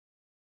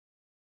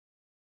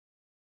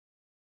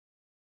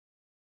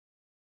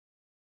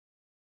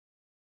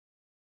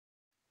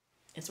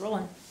It's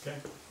rolling. Okay,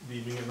 good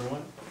evening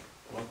everyone.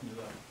 Welcome to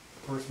the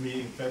first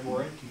meeting in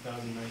February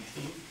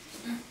 2019.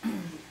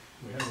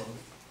 We have a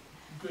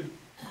good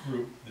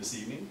group this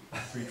evening,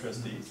 3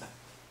 trustees,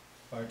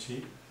 fire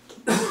chief,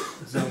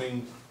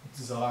 zoning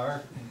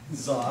czar,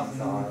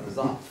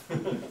 Mr.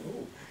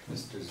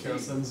 Z. Carol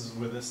Sims is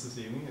with us this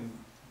evening, and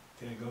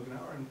Danny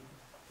Gogenauer and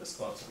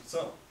fiscal officer.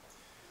 So,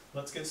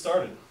 let's get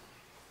started.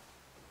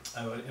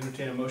 I would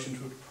entertain a motion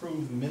to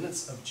approve the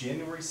minutes of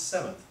January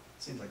 7th.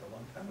 Seems like a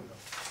long time ago.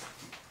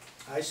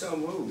 I so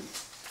move.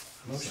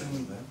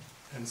 Motion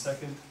and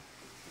second.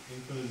 Any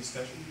further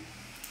discussion?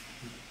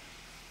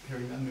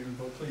 Hearing none, may we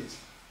vote please?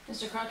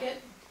 Mr.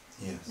 Crockett?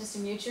 Yes.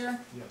 Mr. Mutcher?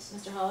 Yes.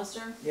 Mr.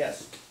 Hollister?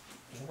 Yes.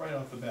 Well, right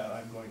off the bat,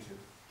 I'm going to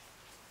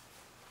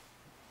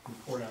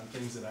report on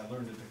things that I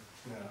learned at the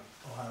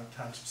Ohio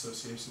Township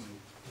Association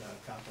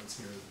conference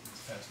here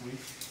this past week.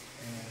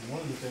 And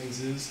one of the things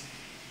is,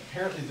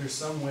 apparently there's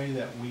some way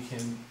that we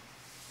can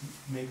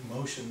make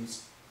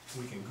motions,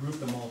 we can group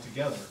them all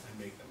together and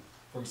make them.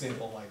 For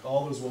example, like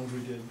all those ones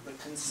we did. The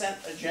consent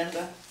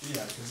agenda?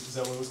 Yeah, is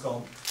that what it was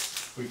called?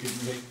 We could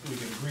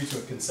agree to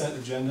a consent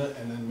agenda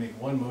and then make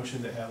one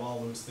motion to have all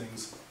those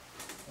things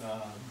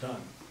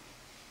done.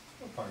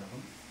 Or part of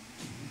them.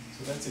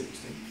 So that's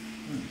interesting.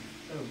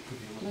 That could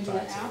be a Wanna little do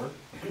time that now?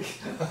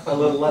 saver. A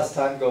little less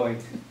time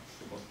going,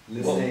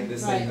 listening.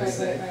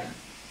 Right.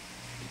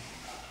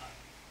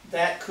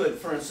 That could,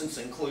 for instance,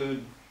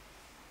 include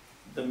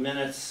the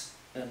minutes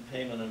and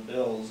payment of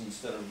bills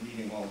instead of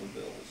reading all the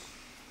bills.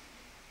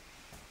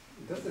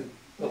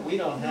 But we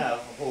don't have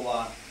a whole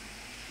lot,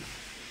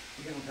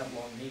 we don't have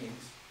long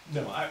meetings.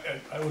 No,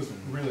 I was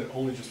really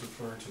only just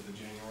referring to the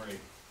January.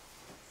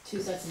 2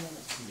 sets of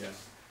minutes. Yeah.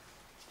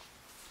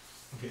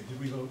 Okay, did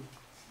we vote?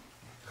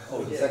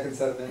 Oh, the Yeah. second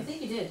set of I minutes?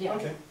 think you did, yeah.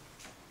 Okay.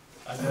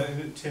 I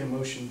entertain a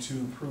motion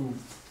to approve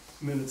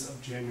minutes of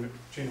January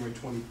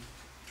 23rd.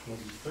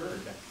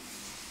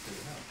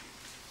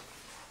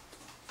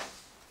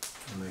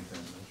 I'll make that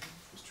motion.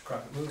 Mr.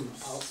 Crockett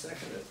moves. I'll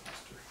second it.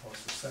 Mr.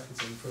 Hollister seconds.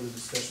 Any further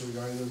discussion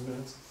regarding those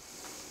minutes?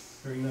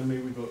 Hearing none, may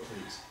we vote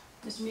please?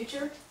 Mr.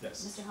 Mutcher?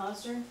 Yes. Mr.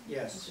 Hollister?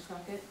 Yes. Mr.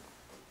 Crockett?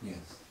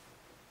 Yes.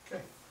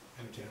 Okay.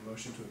 Entertain a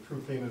motion to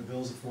approve payment of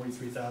bills of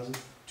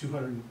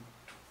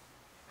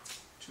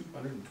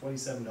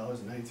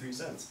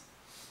 $43,227.93.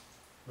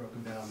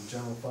 Broken down,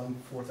 general fund,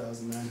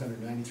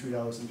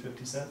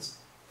 $4,993.50.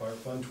 Fire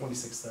fund,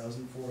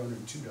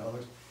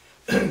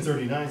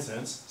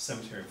 $26,402.39.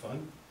 Cemetery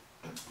fund,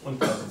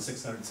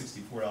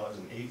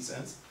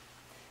 $1,664.80.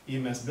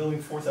 EMS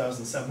building,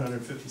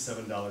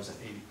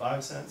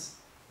 $4,757.85.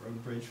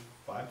 Road bridge,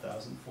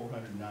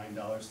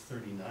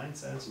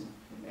 $5,409.39.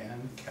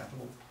 And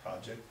capital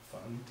project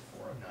fund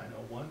for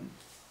 90110.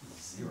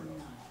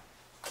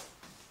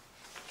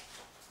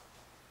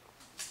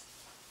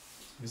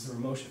 Is there a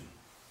motion?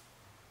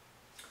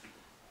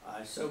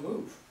 I so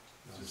move.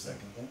 Is there a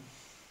second? There's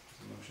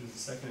a motion and a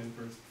second. Any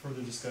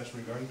further discussion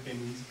regarding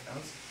payment of these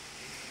accounts?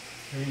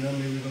 Hearing none,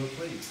 may we vote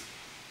please?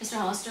 Mr.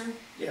 Hollister?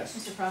 Yes.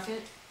 Mr.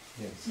 Crockett?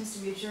 Yes. Mr.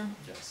 Mutcher?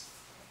 Yes.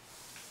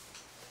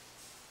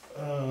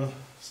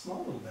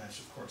 Small little batch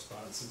of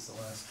correspondence since the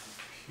last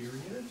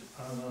period.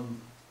 A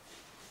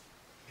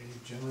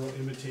general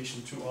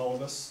invitation to all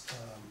of us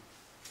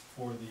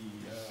for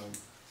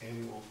the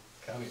annual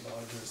county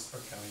auditors or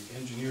county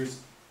engineers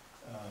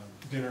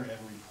dinner and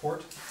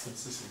report.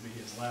 Since this will be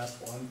his last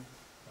one,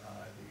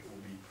 I think it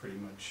will be pretty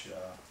much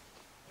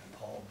an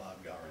all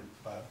Bob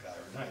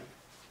Guyer night.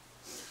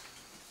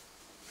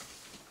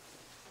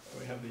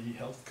 We have the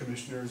health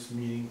commissioners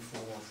meeting for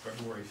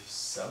February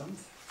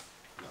 7th.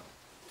 No,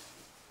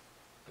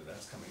 but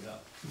that's coming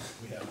up.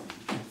 We have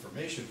the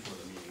information for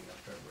the meeting of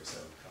February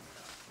 7th coming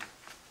up,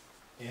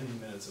 and the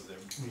minutes of their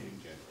meeting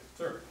January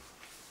 3rd.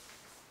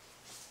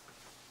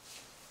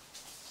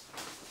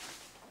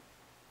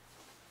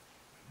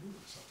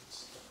 Something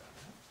stuck on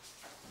that.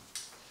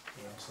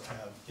 We also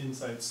have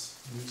Insights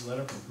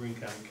newsletter from Greene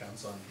County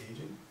Council on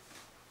Aging.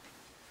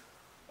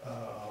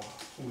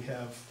 We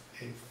have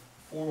a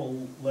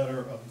formal letter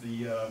of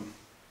the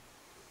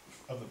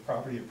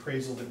property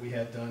appraisal that we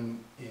had done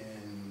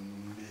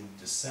in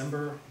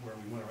mid-December, where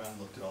we went around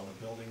and looked at all the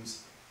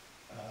buildings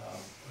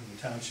in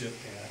the township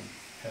and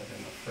had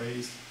them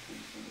appraised.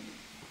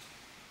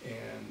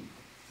 And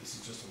this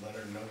is just a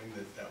letter noting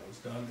that that was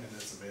done, and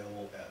it's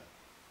available at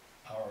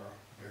our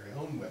very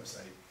own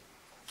website.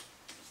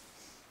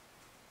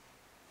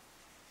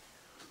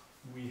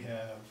 We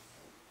have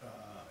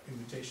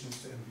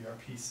invitations to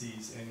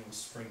MVRPC's annual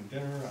spring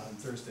dinner on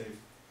Thursday,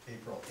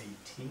 April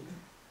 18th.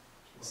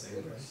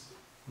 Same price.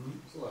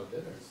 There's a lot of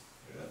dinners.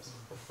 Yes.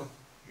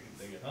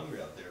 They get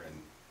hungry out there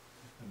in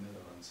the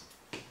Netherlands.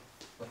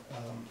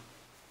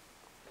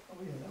 Oh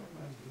yeah, that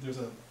reminds me.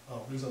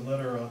 There's a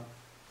letter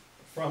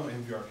from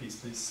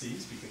MVRPC,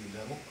 speaking of the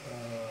devil,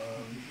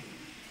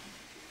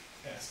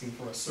 asking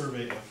for a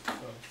survey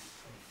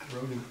of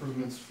road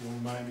improvements for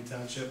Miami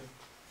Township.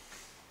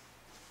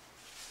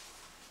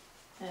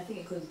 And I think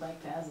it includes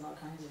bike paths and all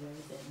kinds of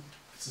everything.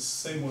 It's the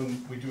same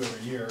one we do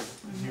every year.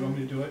 Do you want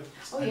me to do it?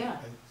 Oh, yeah.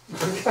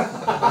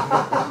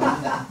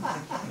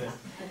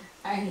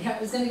 I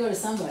was gonna go to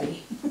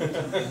somebody. I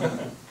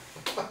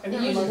It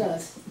never usually mind.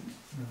 does.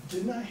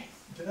 Did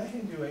I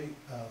hand you a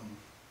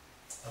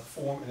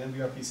form, an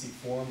MVRPC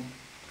form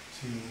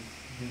to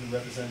be the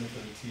representative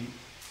for the TAC?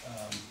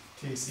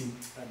 I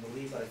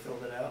believe I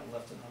filled it out and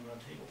left it on the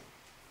table.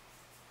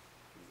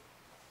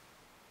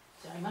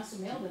 So I must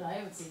have mailed it, I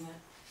haven't seen it.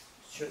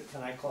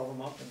 Can I call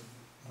them up and?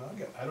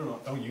 I don't know,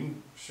 oh,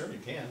 sure you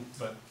can,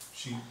 but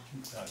she,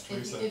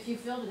 Teresa, If you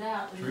filled it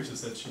out. then- Teresa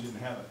said she didn't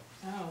have it.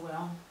 Oh,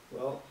 well.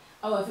 Well,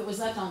 Oh, if it was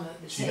left on the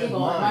She had table, it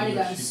mine, might have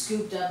but gotten she-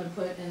 scooped up and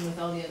put in with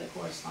all the other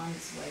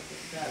correspondence like it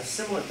a does.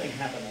 similar thing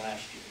happened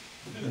last year,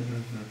 Did it?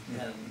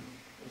 and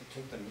it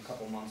took them a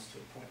couple months to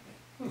appoint me.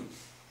 Hmm.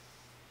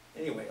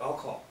 Anyway, I'll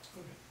call.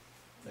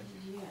 Thank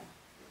you. Yeah.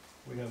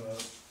 We have a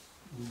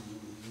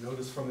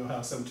notice from the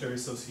Ohio Cemetery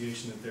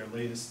Association that their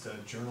latest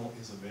journal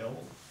is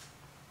available.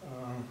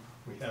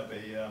 We have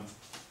a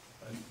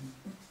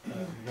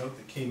note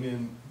that came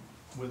in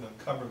with a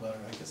cover letter,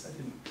 I guess I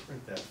didn't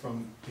print that,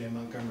 from Dan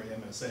Montgomery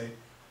MSA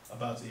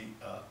about the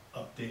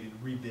updated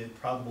rebid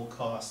probable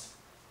cost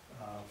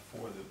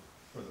for the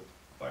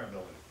fire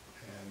building.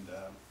 And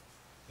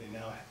they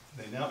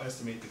now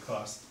estimate the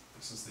cost,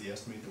 this is the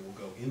estimate that will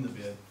go in the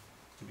bid,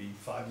 to be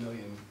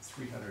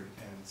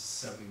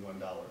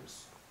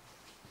 $5,371,000.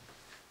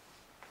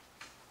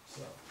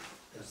 So,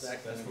 Is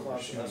that that's gonna what we're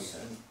cause shooting us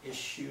at. an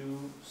issue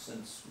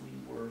since we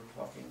were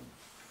talking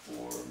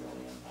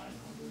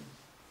 4,900,000?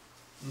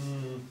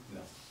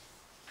 No.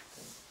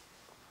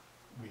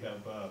 We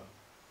have,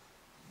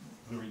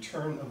 the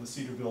return of the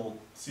Cedar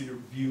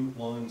View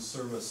Lawn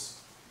Service,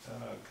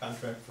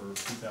 contract for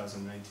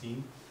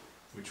 2019,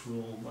 which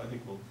I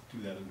think we'll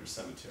do that under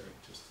cemetery,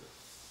 just to.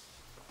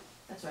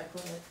 That's where I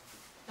put it.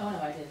 Oh, no,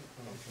 I did.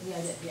 Yeah,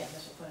 I did, yeah,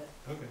 that's where I put it.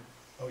 Okay,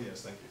 oh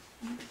yes, thank you.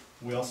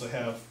 We also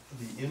have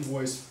the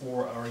invoice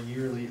for our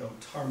yearly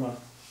Otarma,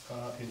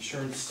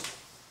 insurance,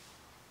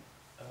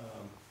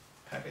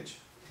 package,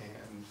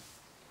 and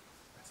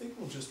I think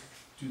we'll just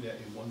do that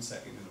in 1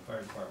 second in the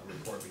fire department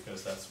report,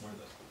 because that's where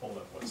the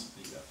holdup was,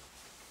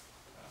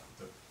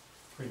 the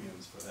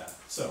premiums for that.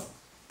 So,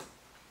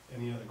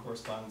 any other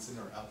correspondence in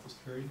or out this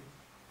period?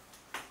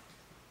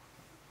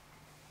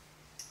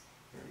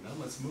 Hearing none,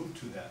 let's move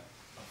to that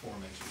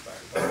aforementioned fire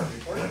department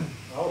report.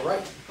 All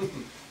right.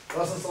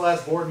 Well, since the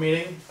last board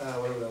meeting,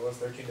 whatever that was,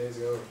 13 days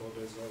ago or 12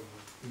 days ago,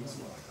 It was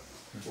like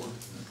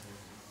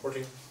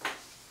 14.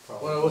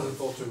 Well, it wasn't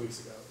full 2 weeks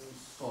ago.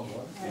 All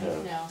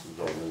right, now,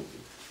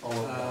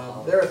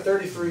 There have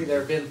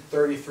been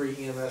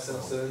 33 EMS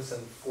incidents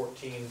and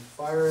 14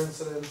 fire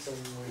incidents, and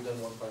we've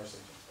done 1 fire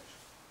station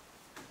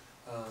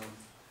inspection.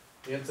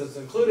 The incidents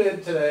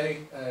included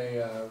today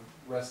a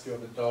rescue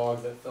of a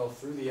dog that fell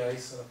through the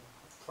ice in a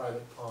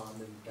private pond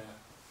in Bath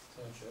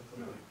Township,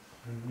 in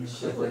the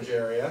Shipbridge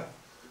area,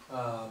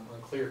 on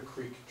Clear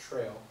Creek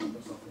Trail,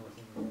 that's up north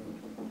of the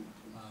road.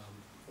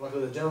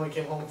 Luckily, the gentleman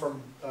came home for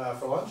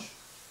lunch,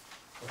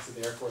 went to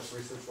the Air Force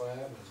Research Lab,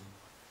 and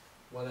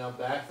went out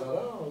back, thought,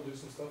 oh, I'll do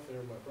some stuff there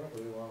with my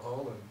property while I'm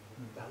home, and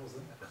that was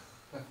that.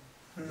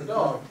 The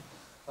dog.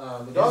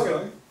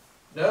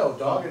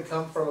 Dog had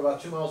come from about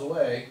 2 miles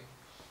away,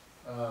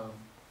 a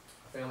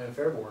family in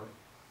Fairborn.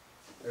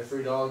 Their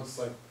 3 dogs,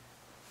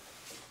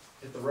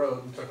 hit the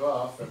road and took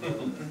off.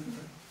 And,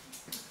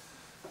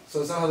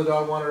 so somehow the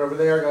dog wandered over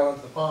there, got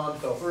onto the pond,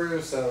 fell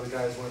through, so the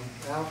guys went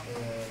out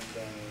and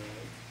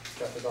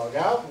got the dog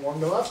out,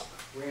 warmed him up,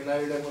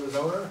 reunited him with his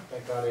owner.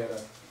 Thank God he had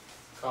a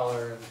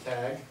collar and a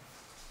tag.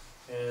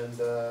 And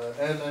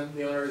then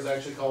the owner has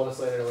actually called us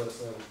later to let us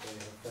know that they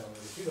have found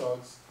the 2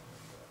 dogs, and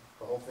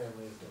the whole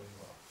family is doing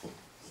well.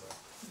 So,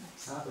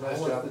 nice. nice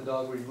How job. was the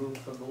dog removed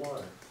from the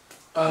water?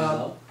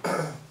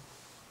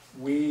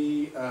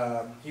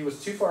 He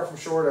was too far from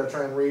shore to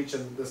try and reach,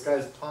 and this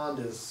guy's pond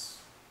is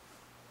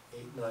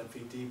 8-9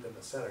 feet deep in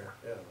the center.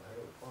 Yeah, the head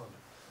of the pond.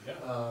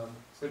 Yeah.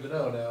 It's good to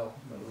know now.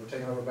 We're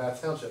taking over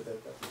Bath Township.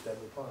 They've got these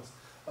deadly ponds.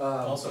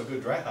 Also a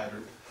good dry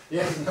hydrant.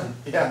 Yeah,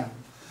 yeah.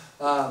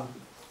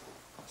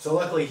 So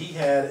luckily he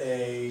had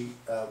a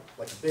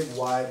big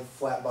wide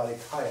flat body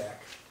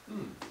kayak.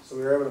 So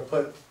we were able to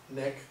put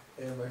Nick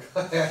in the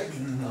kayak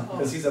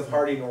because he's of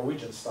hardy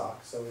Norwegian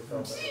stock. So we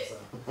felt that was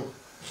a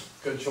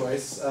good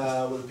choice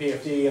with the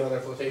PFD and other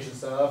flotation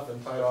stuff,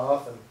 and tied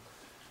off and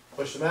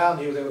pushed him out.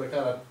 And he was able to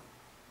kind of.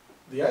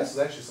 The ice was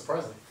actually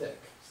surprisingly thick.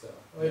 So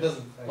it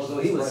doesn't. Although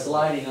he was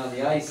sliding on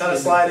the ice. Kind of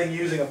sliding,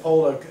 using a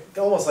pole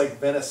to almost like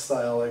Venice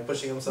style, like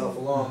pushing himself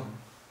along.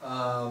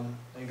 And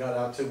got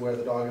out to where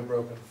the dog had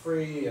broken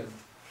free, and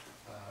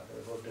there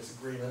was a little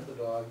disagreement. The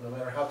dog, no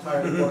matter how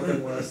tired the poor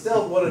thing was,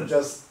 still wouldn't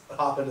just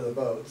hop into the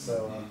boat.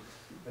 So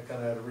they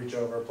kind of had to reach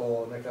over,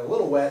 pull, and it got a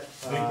little wet.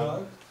 Big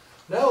dog?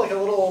 No, like a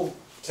little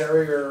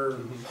terrier,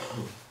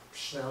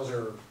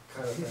 schnauzer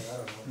kind of thing. I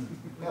don't know.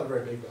 Not a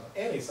very big dog.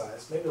 Annie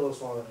size, maybe a little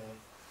smaller than Annie.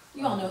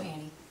 You all know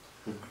Annie.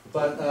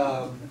 But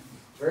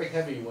very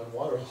heavy when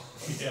water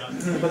lost. Yeah.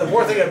 But the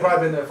poor thing had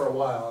probably been there for a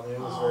while. I mean, it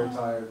was very Aw.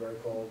 tired, very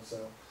cold, so.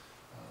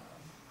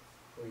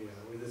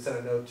 We did send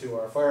a note to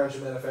our fire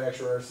engine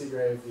manufacturer,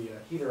 Seagrave, the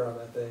heater on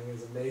that thing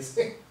is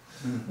amazing.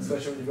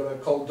 Especially when you go to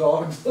cold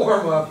dog to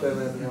warm up, and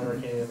then the owner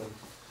came and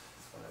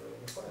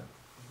everything was fine.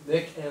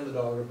 Nick and the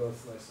dog are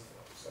both nice and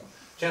warm, so.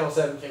 Channel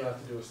 7 came out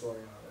to do a story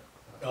on it.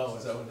 Oh,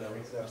 is that what that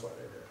was? That's why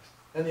they're here.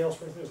 And the Yellow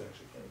Springs News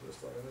actually came to do a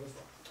story on it as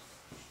well.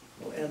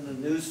 Well, and the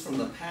news from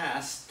the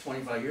past,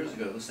 25 years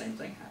ago, the same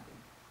thing happened.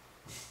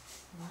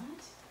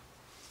 What?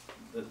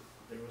 That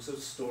there was a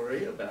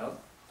story about,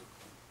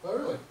 Oh,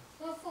 really?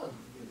 Oh, fun.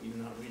 you're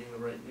not reading the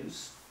right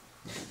news.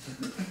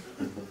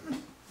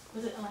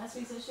 Was it last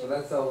week's issue? So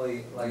that's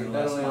only, like, No,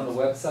 not only on the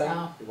website,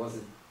 Oh. it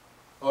wasn't,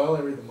 Oh, I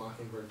only read the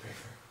Mockingbird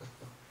paper.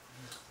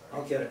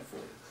 I'll get it for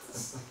you.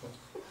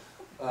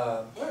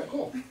 Alright,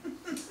 cool.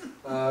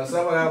 So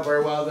that went out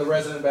very well. The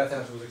resident of Bath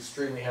Township was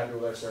extremely happy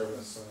with our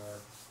service and our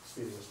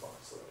speedy response,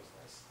 so that was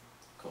nice.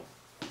 Cool.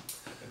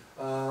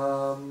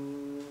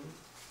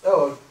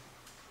 Oh,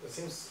 it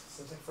seems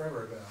like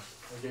forever ago.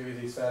 I gave you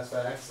these fast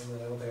facts, and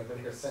then I don't think I've been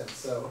here since.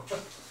 So,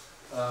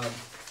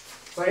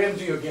 so I gave them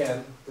to you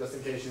again, just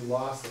in case you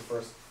lost the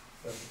first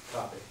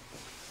copy.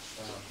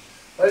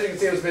 As you can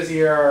see, it was busy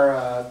here.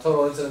 Our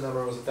total incident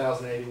number was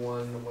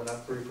 1,081, went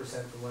up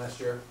 3% from last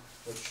year,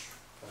 which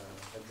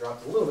had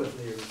dropped a little bit from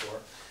the year before.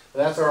 But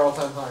that's our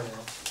all-time high now,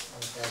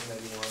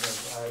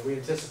 1,081. And we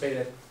anticipate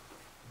it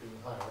being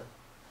higher.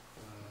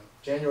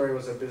 January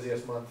was our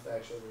busiest month,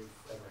 actually, we've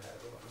ever had,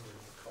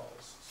 100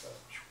 calls. So,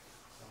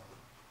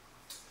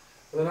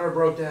 the number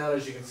broke down,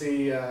 as you can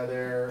see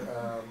there.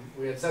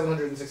 We had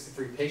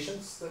 763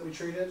 patients that we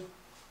treated.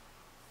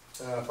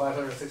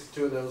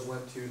 562 of those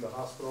went to the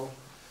hospital.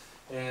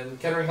 And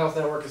Kettering Health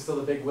Network is still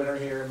the big winner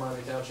here in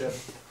Miami Township,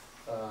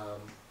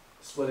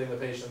 splitting the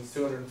patients,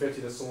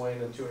 250 to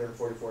Soin and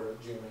 244 to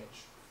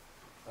GMH.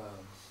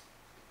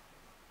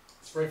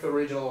 Springfield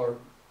Regional, or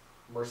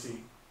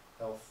Mercy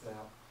Health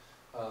now,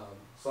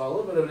 saw a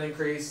little bit of an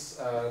increase.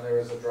 There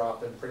was a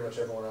drop in pretty much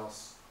everyone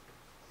else.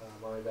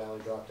 Miami Valley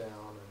dropped down,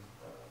 and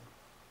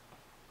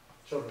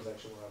Children's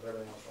actually went up,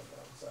 everything else went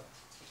down.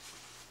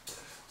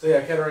 So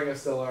yeah, Kettering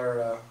is still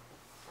our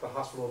the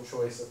hospital of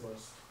choice of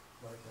most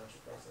Miami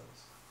Township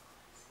residents.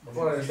 From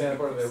what I understand,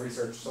 according to their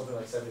research, something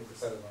like 70%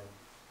 of our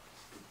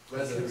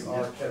residents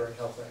are Kettering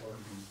Health Network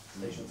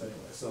patients anyway.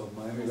 so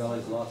Miami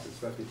Valley's lost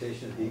its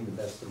reputation of being the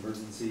best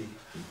emergency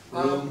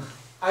room.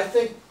 I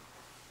think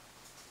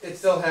it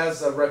still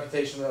has a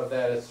reputation of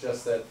that. It's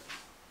just that,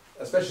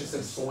 especially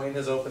since Soin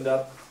has opened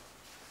up,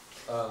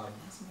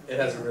 it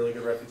has a really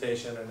good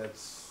reputation, and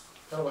it's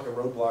kind of like a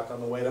roadblock on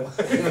the way to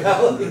Miami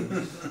Valley.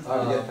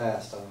 Hard to get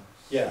past, huh?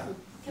 Yeah.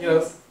 Can You I know,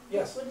 ask,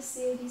 yes. what does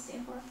CAD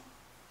stand for?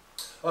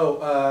 Oh,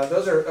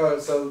 those are,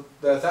 so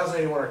the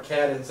 1,081 are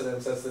CAD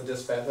incidents, that's the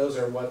dispatch, those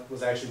are what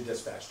was actually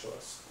dispatched to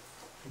us.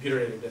 Computer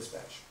aided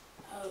dispatch.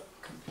 Oh,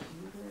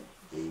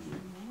 computer.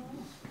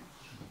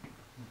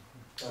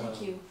 Uh,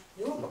 Thank you.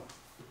 You're welcome.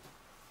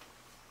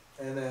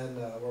 And then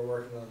we're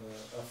working on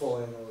a full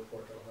annual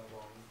report that'll have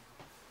all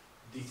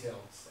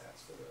detailed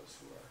stats for those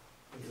who are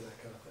into that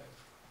kind of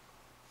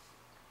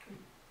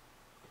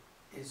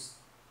thing. Is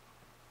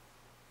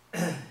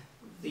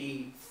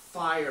the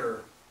fire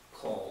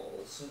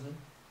calls,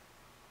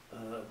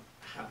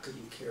 how could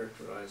you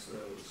characterize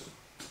those?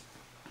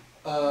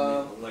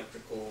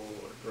 Electrical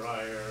or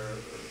dryer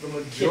The or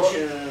majority,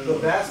 kitchen? the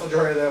vast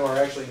majority of them are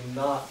actually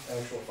not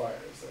actual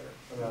fires there.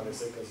 I mean,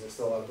 obviously, because there's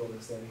still a lot of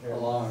buildings standing here.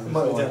 Alarms in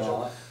Miami going Township.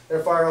 off.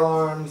 They're fire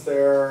alarms,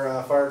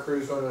 they're fire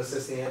crews going to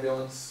assist the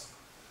ambulance,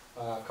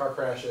 car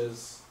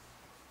crashes.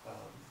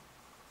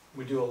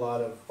 We do a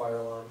lot of fire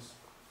alarms.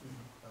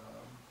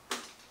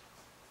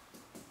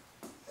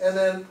 And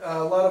then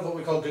a lot of what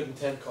we call good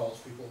intent calls.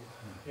 People,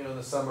 you know, in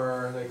the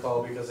summer, they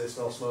call because they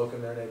smell smoke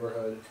in their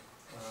neighborhood,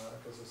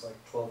 because it's like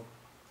 12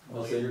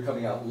 Well, so you're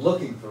coming out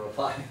looking for a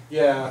fire.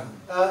 Yeah,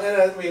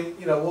 and I mean,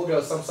 you know, we'll go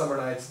some summer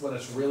nights when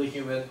it's really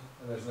humid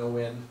and there's no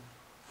wind,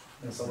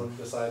 and someone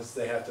decides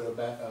they have to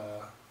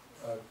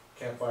a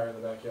campfire in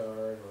the backyard,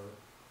 or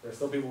there's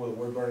still people with a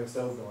wood burning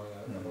stove going.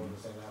 I don't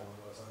understand that one,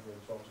 it's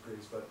 112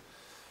 degrees, but,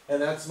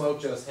 and that smoke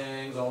just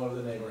hangs all over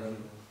the neighborhood.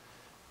 And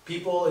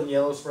people in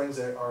Yellow Springs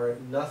are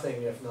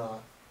nothing if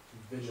not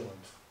vigilant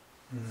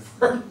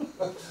for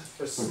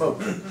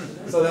smoke.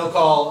 So they'll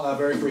call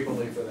very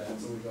frequently for that,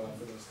 so we go out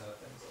for those kind of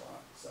things a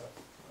lot. So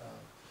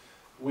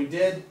we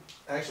had an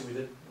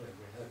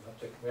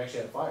uptick. We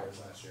actually had fires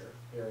last year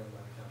here in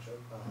Miami Township.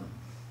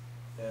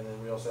 And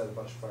then we also had a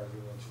bunch of fires we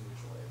went to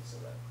mutual aid, so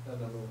that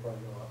number will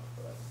probably go up,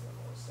 but I don't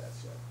know all the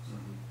stats yet.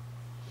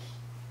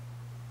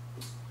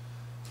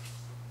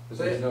 But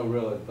there's no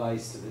real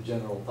advice to the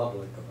general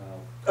public about.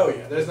 Oh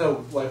yeah, there's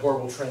no like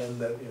horrible trend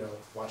that, you know,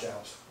 watch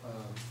out.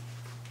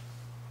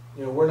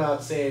 You know, we're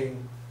not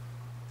seeing,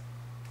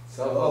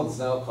 Cell phones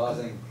now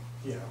causing.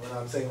 yeah, we're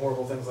not seeing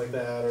horrible things like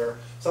that, or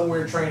some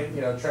weird trend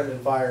in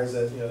fires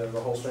that, you know, there's a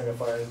whole string of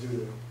fires due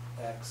to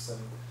X, and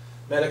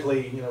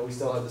medically, you know, we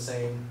still have the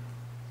same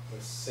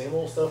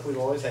old stuff we've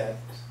always had.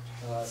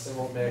 Same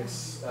old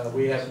mix.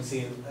 We haven't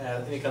seen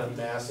any kind of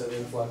massive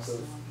influx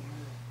of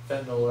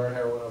fentanyl or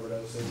heroin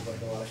overdoses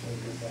like a lot of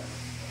communities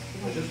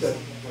have, which is good.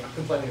 We're not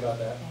complaining about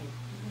that.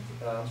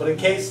 But in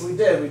case we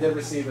did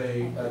receive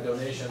a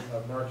donation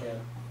of Narcan,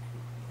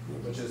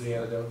 which is the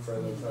antidote for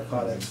those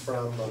narcotics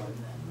from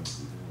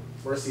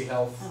Mercy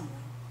Health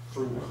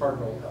through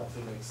Cardinal Health,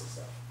 who makes the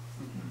stuff.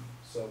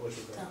 So, which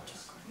is very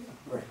nice.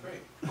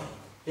 Great.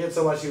 He had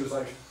so much, he was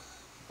like,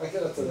 I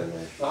get up to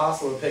the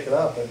hospital to pick it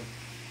up, and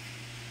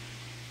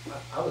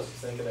I was just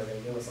thinking they were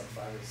gonna give us like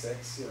 5 or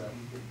 6, you know.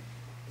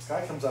 This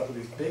guy comes up with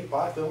these big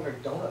boxes, they look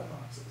like donut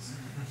boxes.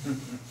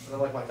 And I'm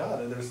like, my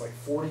God, and there's like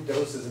 40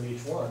 doses in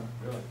each one.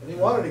 Really? And he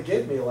wanted to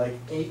give me like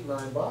 8,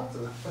 9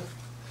 boxes. I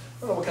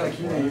don't know what kind of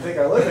community you think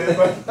I live in,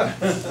 but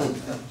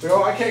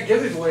so, I can't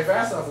give these away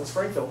fast enough in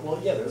Springfield. Well,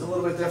 yeah, there's a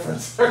little bit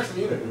difference in our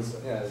communities.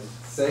 But Yeah,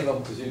 save them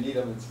because you need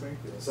them in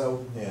Springfield.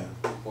 so, Yeah.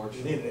 if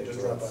you need it, just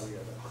drop by the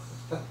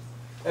other.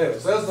 Anyway,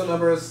 so those are the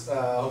numbers.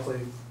 Hopefully,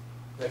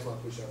 next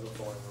month we should have the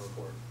full annual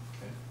report.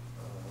 Okay.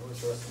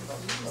 What's the rest of the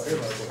oh,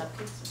 here's my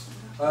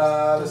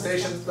report. The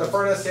station, the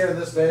furnace here in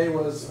this bay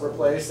was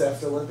replaced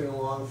after limping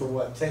along for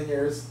what, 10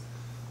 years.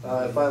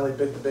 It finally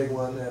bit the big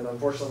one, and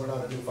unfortunately we're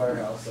not a new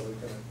firehouse, so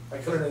I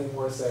couldn't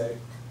anymore say,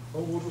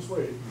 oh, we'll just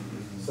wait.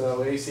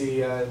 So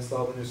AC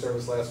installed a new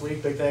service last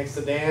week. Big thanks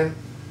to Dan,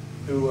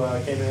 who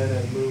came in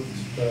and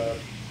moved the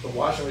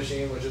washing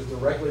machine, which is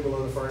directly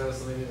below the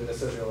furnace, and they needed a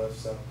scissor lift,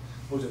 so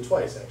moved it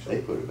twice They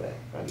actually. put it back.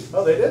 I didn't.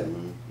 Oh, they did?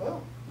 Mhm.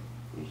 Oh,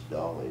 He's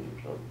dolly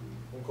or something.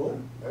 well, cool.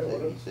 Hey,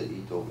 what He said,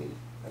 he told me,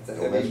 That's a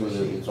don't heavy mess with it,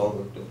 machine. it's all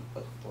hooked up.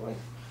 That's fine.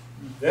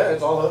 Yeah,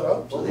 it's all,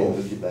 oh, So well, they cool.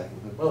 moved it back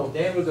and hooked it. Well,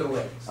 Dan moved it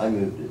away. I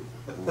moved it.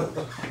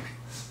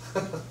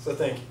 So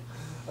thank you.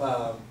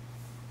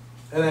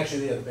 And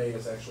actually, yeah, the bay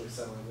is actually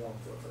settling warm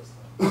for the first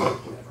time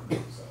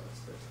ever, so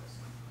that's pretty nice.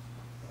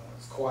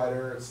 It's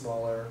quieter, it's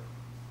smaller,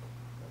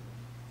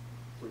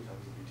 3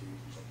 times the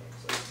BTUs or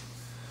something,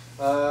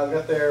 so. I've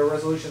got their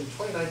resolution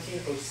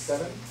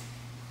 2019-07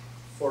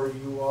 for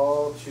you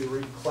all to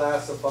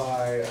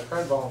reclassify a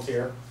current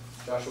volunteer,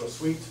 Joshua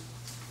Sweet,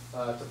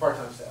 to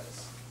part-time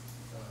status.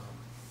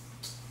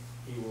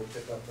 He will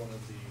pick up one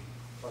of the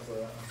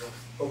plethora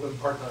of open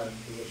part-time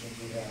positions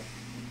we have.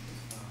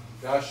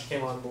 Josh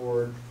came on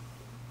board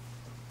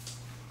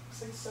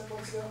 6, 7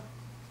 months ago,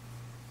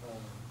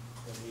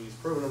 and he's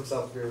proven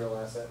himself to be a real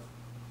asset.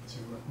 Is he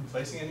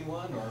replacing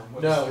anyone, or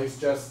what's? No, he's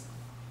just,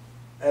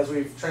 as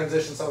we've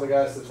transitioned some of the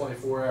guys to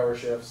 24-hour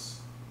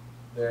shifts,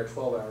 their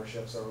 12-hour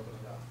shifts are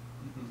opening up.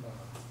 Mhm.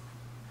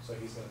 So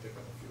he's gonna pick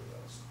up a few of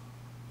those.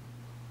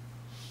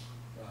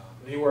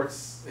 And he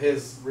works,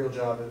 his real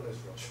job,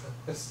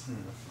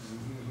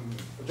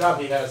 the job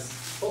he has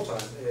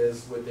full-time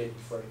is with Dayton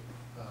Freight,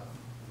 Van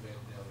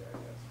Daly, I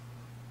guess.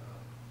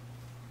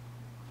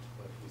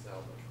 But he's now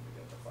looking to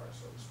get the fire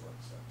service work,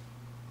 so.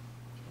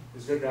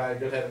 He's a good guy,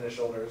 good head on his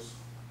shoulders,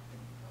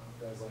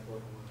 guys like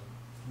working with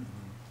him,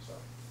 so.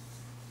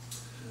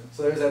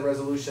 So there's that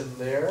resolution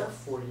there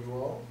for you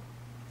all.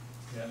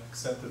 Yeah,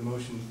 accept the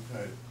motion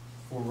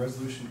for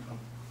resolution,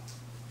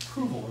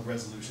 approval of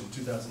resolution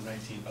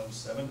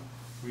 2019-07,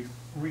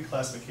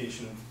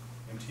 reclassification of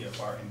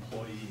MTFR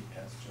employee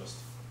as just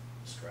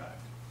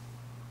described.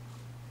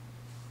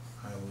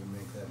 I would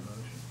make that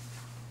motion.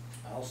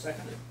 I'll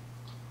second it.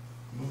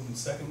 Moved and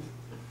second.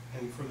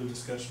 Any further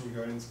discussion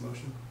regarding this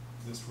motion,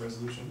 this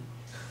resolution?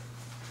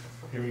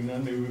 Hearing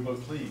none, may we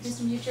vote please?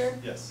 Mr. Mutcher?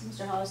 Yes.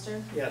 Mr.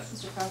 Hollister? Yes.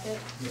 Mr. Crockett?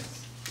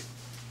 Yes.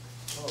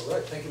 All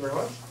right, thank you very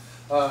much.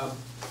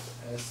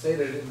 As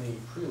stated in the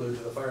prelude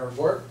to the fire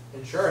report,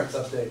 insurance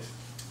update.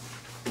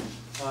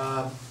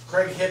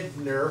 Craig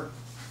Hibner,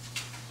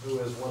 who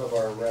is one of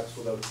our reps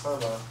with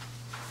Otama,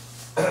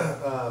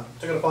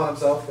 took it upon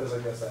himself, because I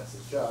guess that's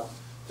his job,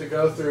 to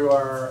go through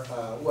our,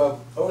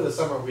 well, over the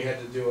summer we had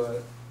to do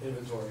an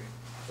inventory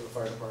for the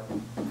fire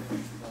department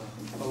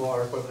of all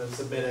our equipment and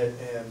submit it,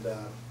 and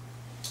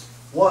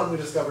one, we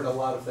discovered a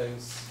lot of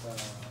things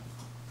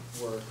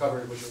were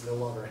covered which we no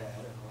longer had,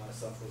 and a lot of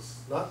stuff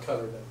was not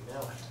covered that we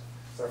now have.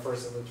 It's our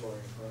first inventory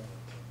in probably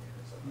 10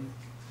 years, I think.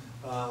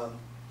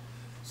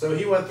 So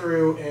he went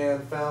through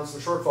and found some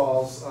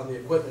shortfalls on the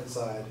equipment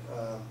side.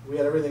 We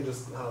had everything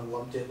just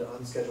lumped into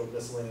unscheduled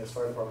miscellaneous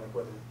fire department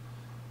equipment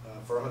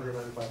for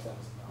 $195,000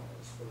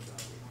 for the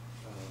value.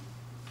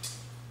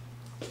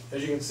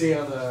 As you can see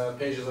on the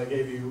pages I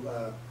gave you,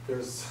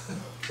 there's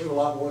a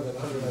lot more than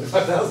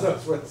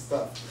 $195,000 worth of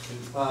stuff.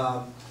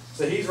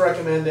 So he's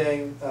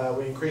recommending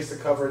we increase the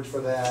coverage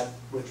for that,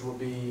 which will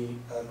be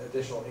an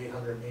additional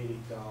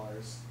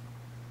 $880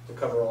 to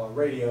cover all our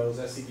radios,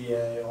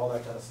 SCBA, all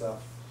that kind of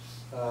stuff.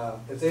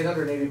 It's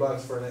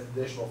 $880 for an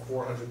additional $400,000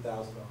 worth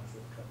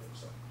of coverage.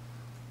 So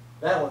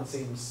that one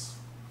seems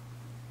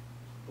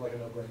like a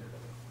no-brainer to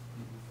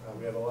me.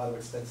 We have a lot of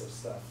expensive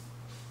stuff.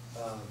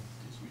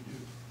 Yes, we do.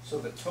 So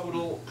the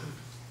total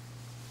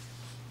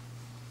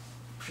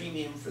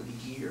premium for the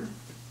year,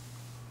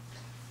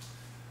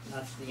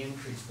 not for the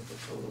increase, but the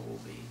total will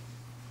be.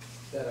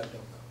 That I don't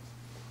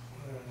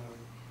know.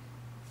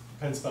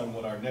 Depends on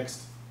what our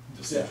next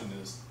decision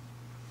is.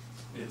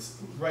 it's,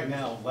 right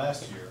now,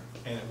 last year,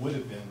 and it would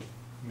have been,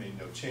 made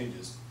no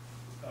changes,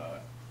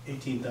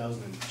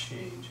 18,000 and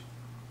change.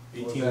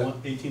 Was that-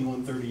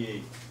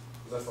 18,138,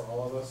 Is that for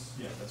all of us?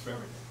 yeah, that's for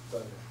everything.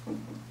 Okay.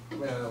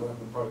 Man, that would have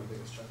been probably the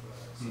biggest chunk of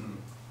that. I assume.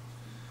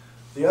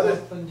 Mhm. The other,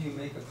 How often do you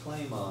make a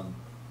claim on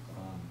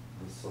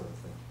this sort of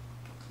thing?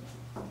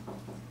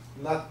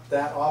 not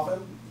that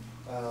often,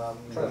 I'm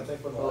trying to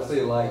think when the last Mostly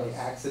one like was.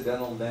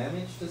 accidental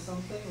damage to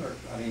something, or,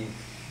 I mean,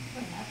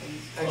 What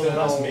happens? Well, the last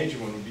Accidental- major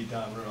one would be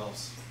Don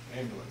Rudolph's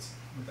ambulance,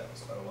 but that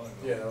was about a while ago.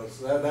 Yeah,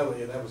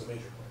 that was a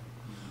major claim.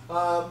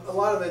 A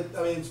lot of it,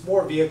 I mean, it's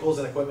more vehicles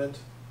and equipment,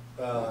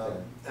 Okay.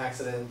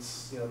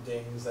 accidents, you know,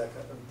 dings, that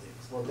kind of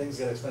things. Well, things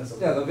get expensive.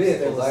 yeah, the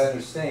vehicles I Stainless-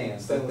 understand,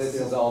 but stainless this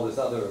is steel. all this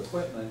other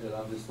equipment, and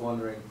I'm just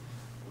wondering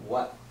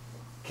what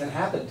can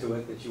happen to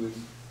it that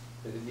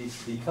that it needs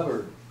to be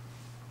covered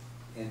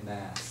in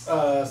mass.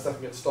 Stuff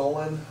can get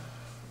stolen,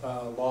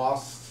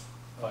 lost,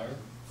 Fire?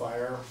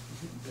 fire,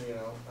 you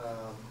know,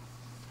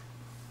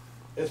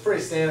 it's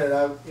pretty standard.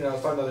 I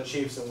was talking to the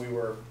chiefs and we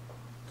were,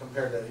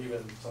 compared to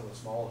even some of the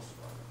smallest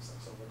departments,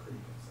 like some of the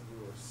creek, and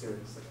we were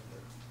seriously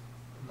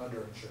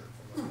underinsured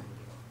from what we were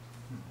doing.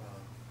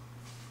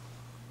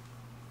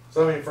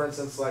 So I mean, for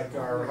instance, like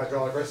our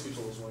hydraulic rescue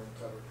tools weren't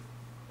covered,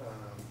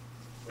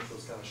 which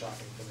was kind of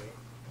shocking to me.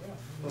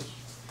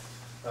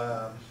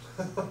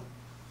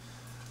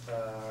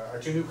 Our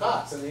 2 new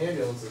cots in the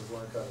ambulances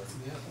weren't covered.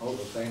 Yeah. Oh,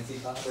 the fancy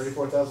cots?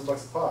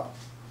 $34,000 a pop.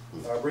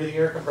 Breathing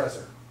air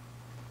compressor.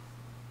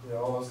 You know,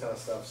 all those kind of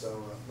stuff,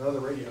 so, none of the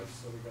radios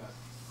that we got.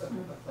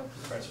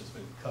 The pressure's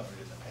been covered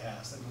in the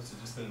past, it must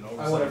have just been an I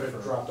oversight. wonder if it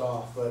for- dropped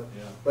off, but,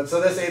 Yeah. so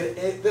this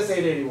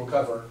 880 will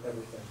cover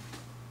everything.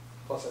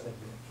 Plus, I think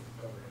we can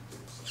cover it too,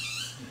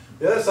 so.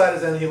 The other side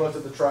is then he looked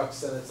at the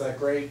trucks, and it's that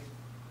great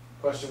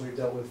question we've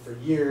dealt with for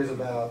years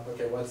about,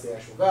 okay, what's the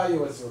actual value,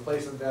 what's the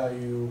replacement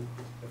value?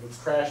 If it's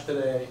crashed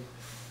today,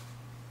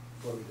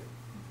 what do we do?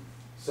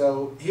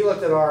 So he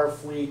looked at our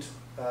fleet,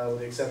 with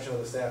the exception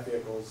of the staff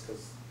vehicles,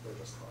 because they're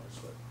just cars,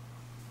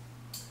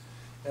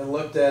 but, and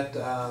looked at,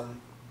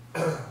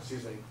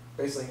 excuse me,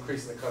 basically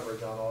increasing the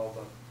coverage on all of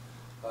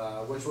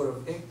them,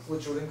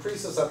 which would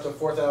increase us up to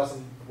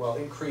 4,000. Well,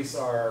 increase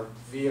our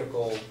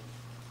vehicle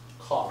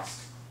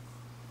cost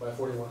by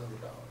 $4,100,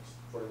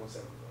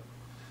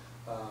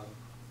 $4,170.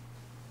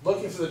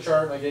 Looking through the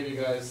chart, and I gave you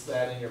guys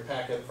that in your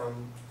packet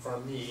from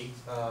me.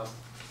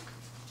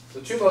 The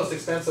 2 most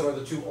expensive are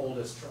the 2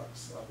 oldest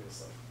trucks,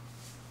 obviously.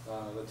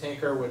 The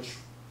tanker, which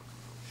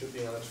should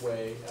be on its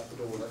way out the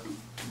door,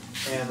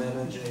 and then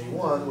engine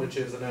 81, which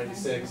is a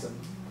 96, and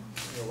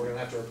we're gonna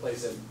have to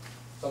replace it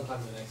sometime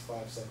in the next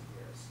 5-7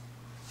 years.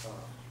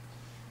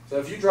 So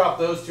if you drop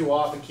those 2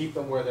 off and keep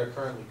them where they're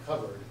currently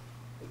covered,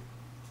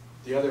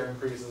 the other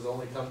increases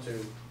only come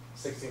to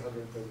 $1,631.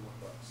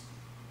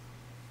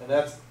 And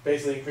that's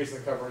basically increasing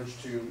the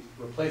coverage to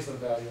replacement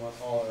value on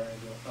all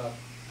our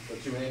the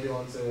 2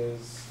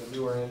 ambulances, the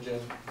newer engine,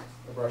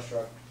 the brush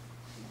truck,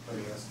 and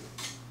the rescue.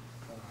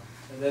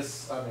 And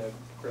this, I mean,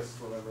 Chris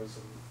remembers,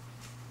 and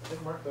I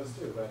think Mark does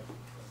too, but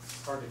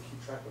it's hard to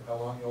keep track of how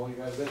long all you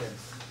guys been here.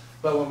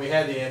 But when we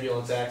had the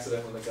ambulance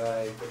accident, when the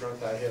drunk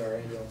guy hit our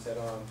ambulance head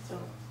on,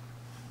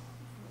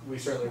 we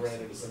certainly ran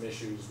into some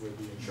issues with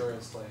the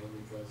insurance claim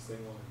because they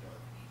wanted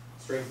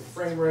to straighten the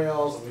frame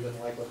rails, and we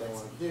didn't like what they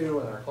wanted to do,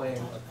 and our claim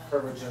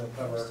coverage didn't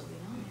cover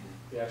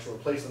the actual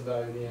replacement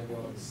value of the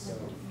ambulance, so.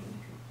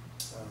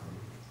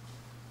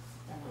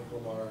 I think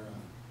Lamar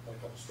had a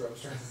couple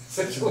strokes during the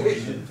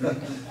situation.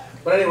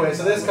 But anyway,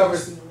 so this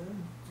covers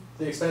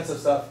the expensive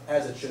stuff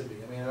as it should be.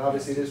 I mean,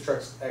 obviously these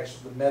trucks,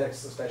 actually, the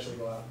medics especially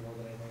go out more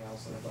than anything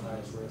else and have the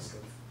highest risk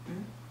of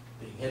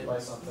being hit by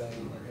something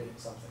or hitting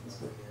something like a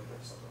kid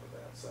or something like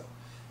that, so.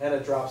 And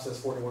it drops this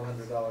 $4,100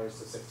 to $1,630,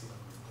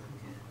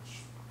 which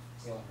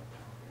is a lot more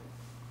power.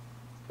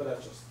 But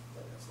that's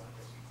my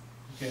opinion.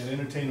 Okay, I'd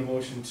entertain a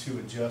motion to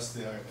adjust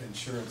the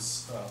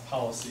insurance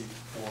policy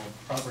for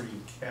property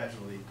and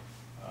casualty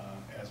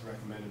as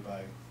recommended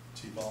by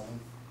Chief Altman.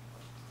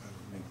 I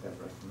would make that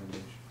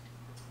recommendation.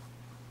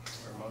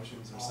 Our motion,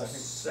 is there a I'll second?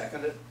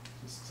 second it.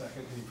 Just a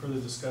second, any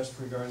further discussion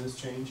regarding this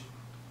change?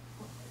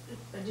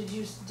 Did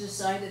you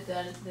decide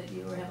that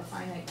you have a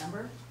finite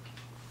number?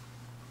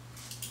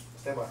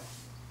 Stand by.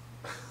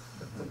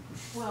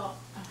 Well,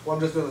 Well, I'm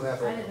just doing the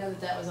math I right didn't now. know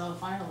that was all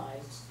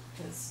finalized,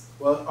 because,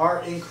 Well,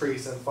 our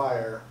increase in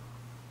fire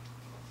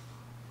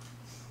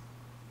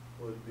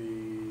would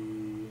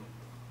be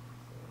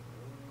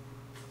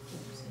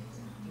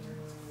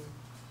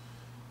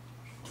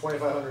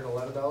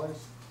 $2,511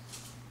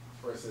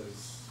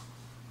 versus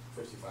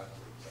 $5,500.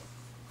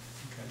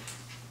 Okay.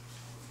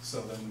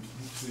 So then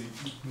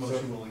the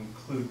motion will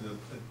include the an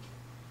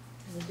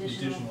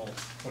additional additional,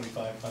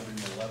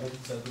 2,511,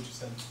 is that what you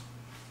said?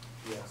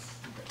 Yes.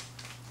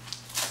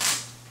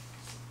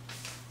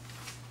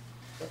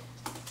 Okay.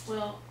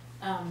 well,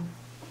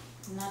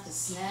 not to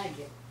snag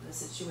the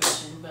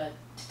situation, but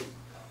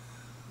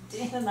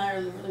Dan and I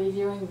are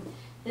reviewing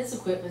his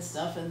equipment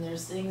stuff, and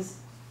there's things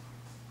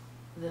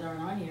that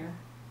aren't on here.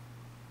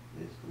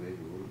 Excavator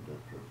or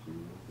dump trucks, you know.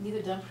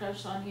 Neither dump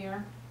trucks on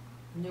here,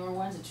 newer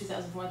ones, the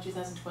 2004,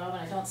 2012,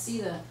 and I don't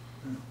see the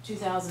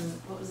 2000,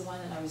 what was the one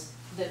that I was,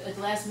 that at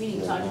the last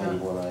meeting talked about?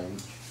 91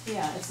 each,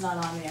 Yeah, it's not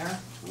on there.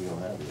 we don't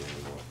have it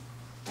anymore.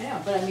 I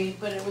know, but I mean,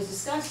 but it was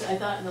discussed, I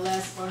thought in the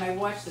last, when I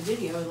watched the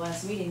video of the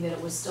last meeting, that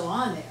it was still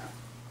on there.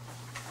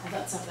 I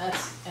thought some,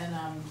 that's, and,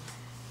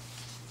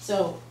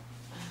 so,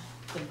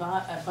 the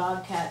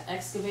Bobcat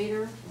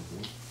excavator,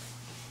 Mhm.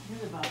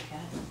 here's a Bobcat,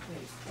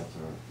 wait, That's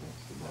our,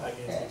 that's the I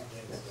Bobcat. can't see the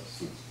names. That's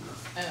 60.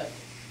 oh,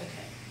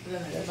 okay, but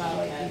then there's That's the the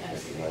Bobcat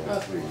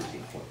 1993 excavator, is okay,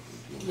 the point.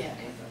 yeah,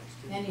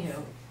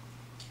 anywho,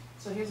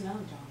 so here's another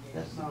John Deere.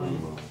 That's the Oh, blue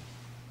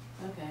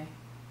one. okay,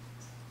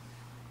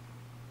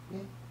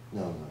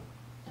 No,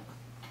 no.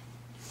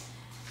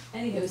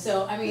 anywho,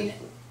 so, I mean,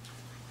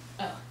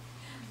 oh.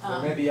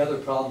 There may be other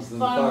problems than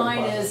the fire Bottom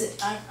department. line is,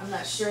 I'm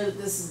not sure that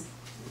this is,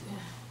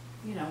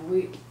 you know,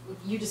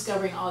 you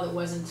discovering all that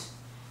wasn't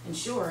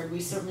insured, we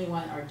certainly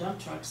want our dump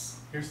trucks.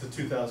 Here's the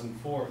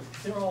 2004,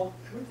 they're all,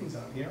 everything's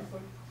on here,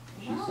 but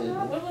She No, said, no,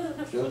 that. what was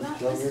it? show, Not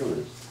show this- me your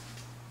list.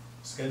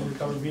 scheduled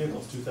covered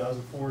vehicles,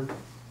 2004,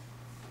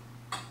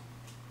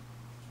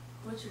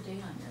 What's your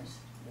date on yours?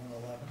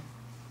 111.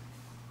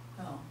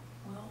 Oh,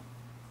 well,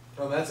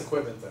 Oh, that's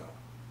equipment though.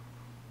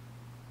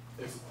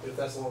 If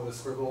that's the one with the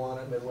scribble on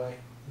it midway,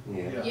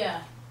 Yeah.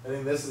 yeah, I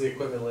think this is the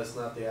equipment list,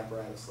 not the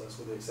apparatus list,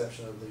 with the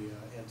exception of the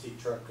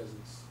antique truck,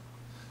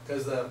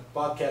 cause the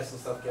Bobcats and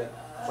stuff get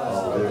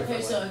classified they're-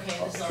 okay, so, differently.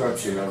 okay, this is all.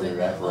 Trucks are under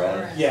equipment,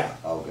 apparatus? and- Yeah,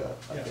 Oh, God,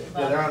 okay.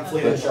 yeah, they're on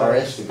fleet But our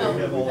insurance.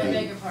 excavator Oh, would I be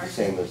beg your the pardon.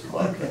 same as the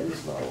Bobcat,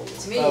 it's not all To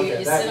over. me, Okay, you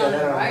just that- sit yeah, on it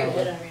that and I ride don't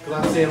it, know. I mean. Cause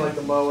I'm seeing like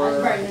the I'm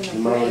mower, riding in The the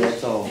mower, parade.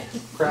 that's all,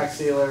 crack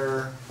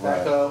sealer,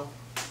 Right. backhoe,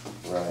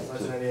 right, so,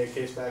 1998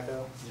 case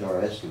backhoe. so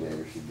our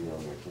excavator should be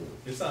on there too.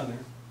 It's on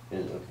there.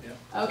 Is it? Okay.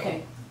 Yeah.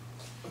 Okay,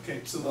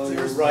 Okay, so Well, you're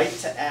there's. right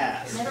to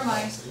ask. never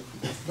mind.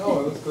 No,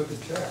 it was good to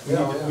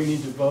check. We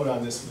need to vote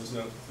on this, if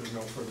there's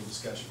no further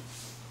discussion.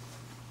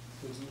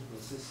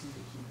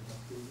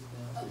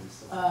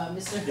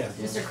 Mr. Yeah.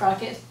 Mr.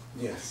 Crockett,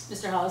 Yes.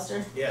 Mr.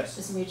 Hollister, Yes.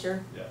 Mr.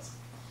 Mucher, Yes.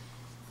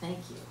 thank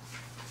you.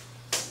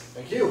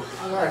 Thank you.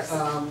 All Alright,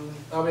 right.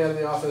 I'll be out of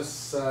the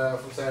office,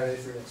 from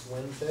Saturday through next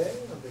Wednesday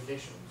on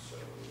vacation, so.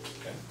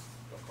 Okay.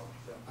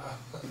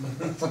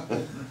 Don't call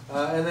me.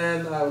 And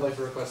then I would like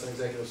to request an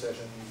executive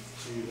session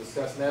to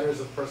discuss matters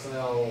of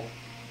personnel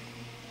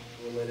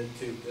related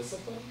to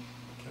discipline.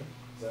 Okay.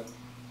 Is that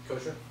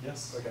kosher?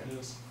 Yes, Okay. it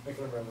is. I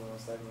can remember when I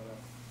was typing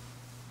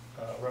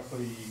that up.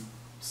 Roughly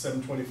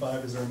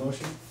 7:25, is there a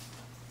motion?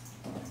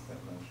 I'll make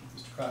that motion.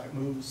 Mr. Crockett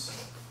moves,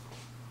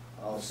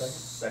 I'll Second.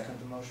 second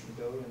the motion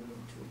to go into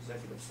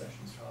executive session.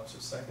 Mr. Hollister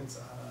seconds,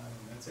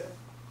 and that's it.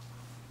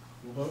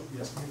 We'll vote,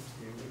 yes,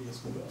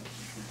 we will.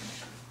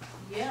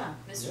 Yeah,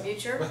 Mr. Yeah.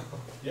 Mucher,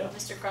 Yeah.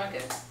 Mr.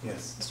 Crockett,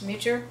 Yes. Mr.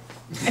 Mucher,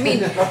 I mean,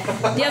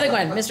 the other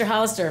one, Mr.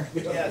 Hollister,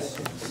 Yes.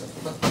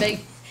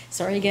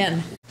 sorry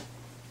again.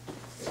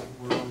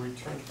 We'll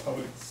return to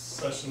public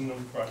session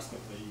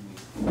approximately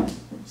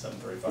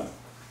 7:35.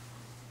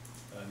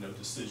 No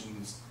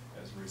decisions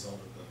as a result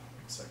of the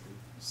executive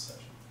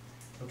session.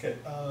 Okay,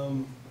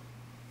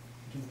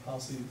 do the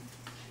policy,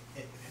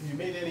 have you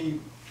made any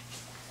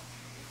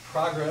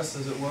progress,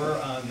 as it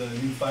were, on the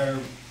new fire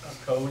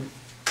code?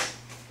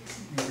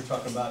 You were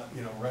talking about,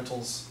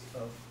 rentals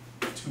of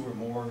 2 or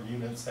more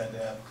units had to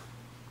have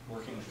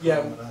working Yeah.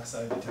 carbon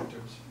monoxide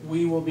detectors.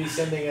 We will be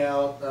sending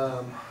out,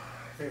 I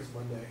think it's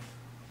Monday,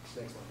 it's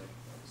next Monday,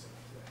 I'll be sending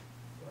it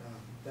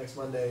today. Next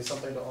Monday,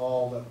 something to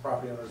all the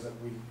property owners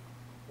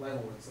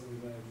landlords that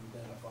we've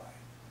identified.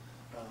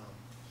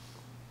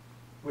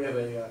 We have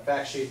a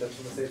fact sheet that's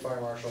from the State Fire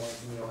Marshal and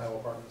from the Ohio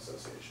Apartment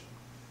Association.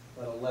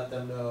 That'll let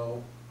them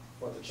know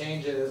what the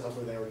change is,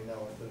 hopefully they already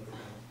know it, but if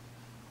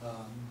they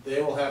don't.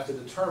 They will have to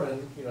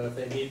determine, if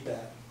they meet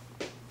that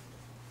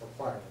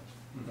requirement.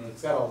 And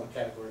it's got all the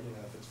category,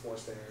 if it's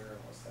forced air and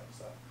all this type of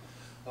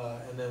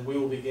stuff. And then we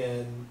will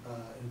begin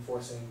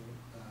enforcing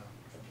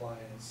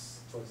compliance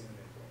towards the end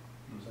of April.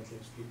 So that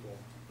gives people.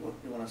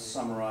 You wanna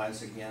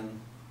summarize again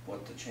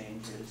what the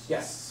change is?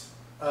 Yes.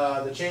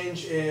 The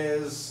change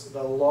is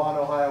the law in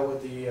Ohio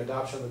with the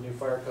adoption of the new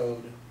fire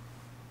code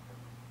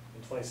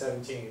in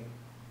 2017,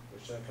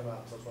 which didn't come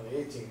out until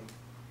 2018,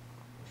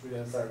 which we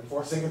didn't start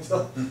enforcing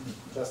until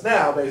just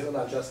now, basically,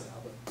 not just now,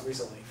 but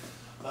recently.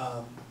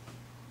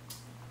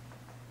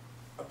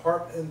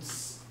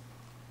 Apartments,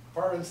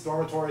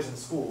 dormitories, and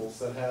schools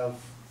that have,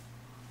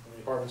 and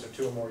the apartments are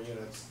 2 or more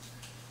units,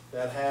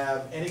 that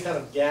have any kind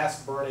of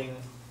gas burning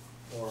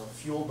or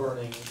fuel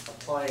burning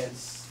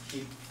appliance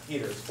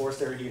heaters,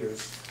 forced air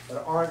heaters,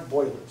 that aren't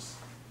boilers,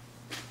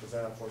 because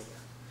they're not forced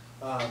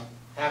air,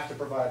 have to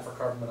provide for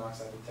carbon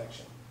monoxide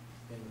detection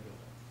in the building.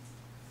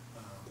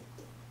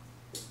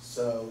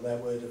 So that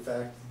would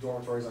affect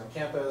dormitories on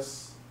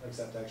campus,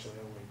 except actually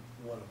only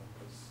one of them,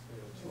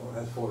 because Well,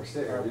 that's forced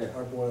air, yeah.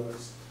 are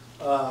boilers.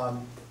 A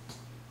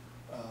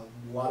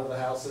lot of the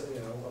houses,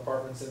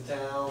 apartments in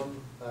town,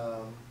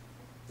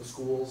 the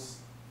schools.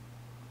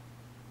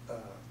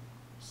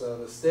 So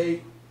the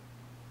state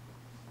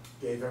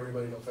gave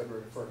everybody till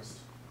February 1st.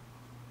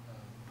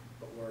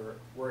 But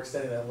we're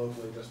extending that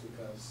locally just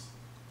because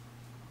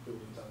do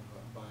what we've done,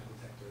 buy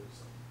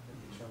detectors and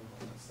determine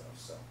all that stuff,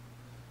 so.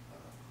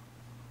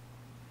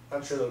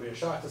 I'm sure there'll be a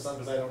shock to some,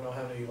 because I don't know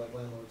how many like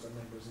landlords are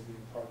members of the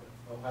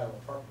Ohio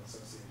Apartment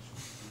Association.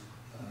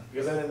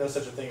 Because I didn't know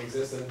such a thing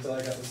existed until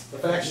I got the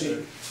fact sheet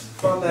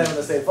from them and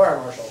the state fire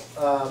marshal.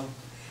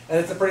 And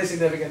it's a pretty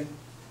significant,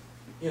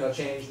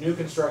 change. New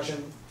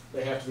construction,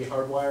 they have to be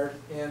hardwired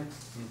in.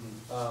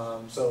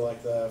 So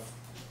like the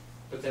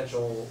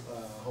potential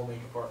home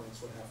inc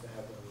apartments would have to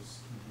have those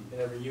in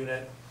every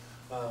unit.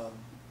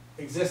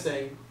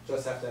 Existing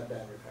just have to have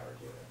battery powered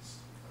units.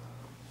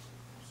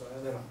 So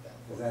and they're not that.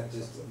 Is that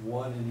just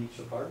one in each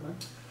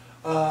apartment?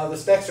 The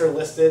specs are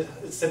listed.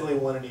 It's typically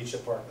one in each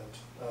apartment.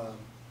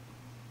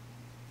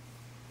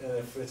 And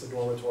if it's a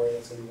dormitory,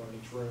 that's going to be one in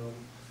each room.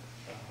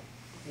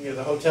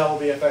 The hotel will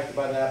be affected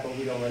by that, but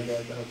we don't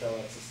regulate the hotel.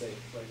 That's the state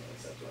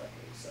regulates that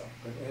directly. So.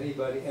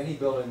 But any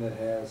building that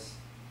has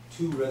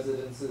 2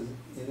 residences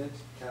in it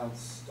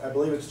counts? I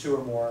believe it's 2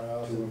 or more.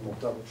 I'll 2 or more.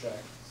 double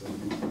check. So,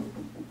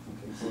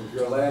 so if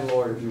you're a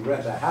landlord, if you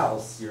rent a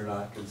house, you're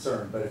not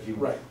concerned, but if you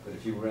rent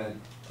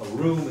a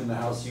room in the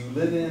house you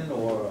live in,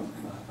 or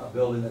a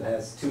building that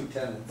has 2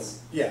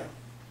 tenants. Yeah,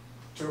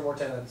 2 or more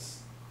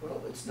tenants. Well,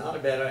 it's not a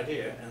bad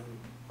idea, and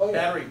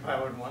battery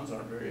powered ones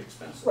aren't very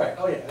expensive. Right.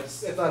 Oh yeah,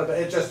 it's not a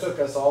bad. It just took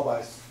us all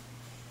by. It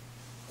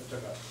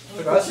took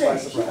us by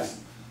surprise.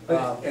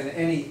 But and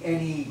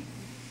any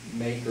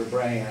make or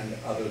brand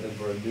other than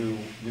for a new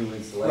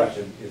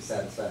installation is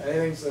satisfactory.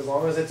 Anything, as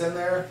long as it's in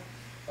there,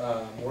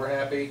 we're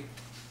happy.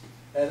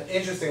 And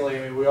interestingly,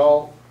 I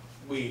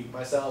mean,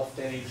 myself,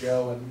 Danny,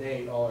 Joe, and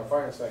Nate, all our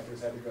fire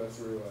inspectors had to go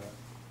through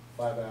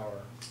a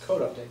 5-hour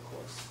code update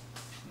course.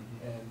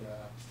 And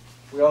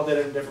we all did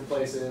it in different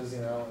places,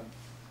 and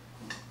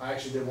I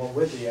actually did one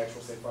with the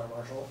actual state fire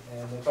marshal,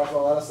 and they talked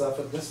about a lot of stuff,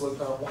 and this was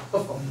not one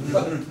of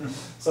them.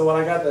 So when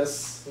I got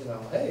this,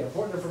 hey,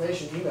 important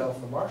information email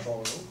from the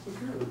marshal, it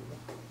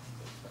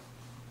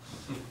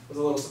was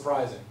a little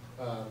surprising.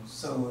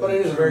 But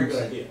it is a very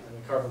good idea. I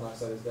mean, carbon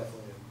monoxide is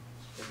definitely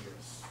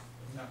dangerous.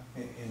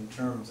 In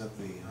terms of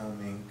the Home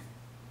Inc.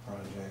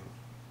 project,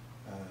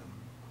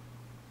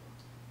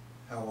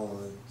 how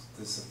will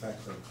this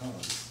affect their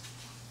costs?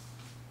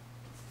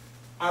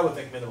 I would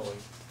think minimally,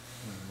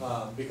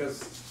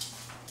 because,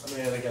 I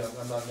mean, again,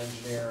 I'm not an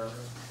engineer,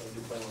 I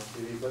do plan on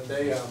TV, but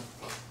they,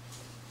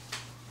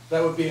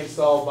 that would be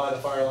installed by the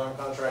fire alarm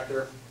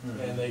contractor,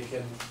 and they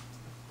can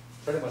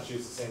pretty much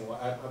use the same,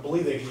 I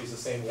believe they can use the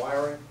same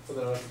wiring for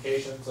the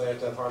notification, so they have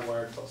to have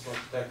hardwired smoke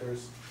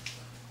detectors.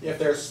 If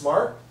they're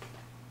smart,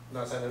 I'm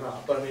not saying they're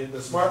not, but I mean,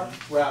 the smart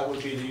route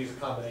would be to use a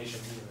combination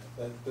unit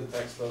that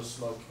detects both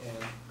smoke and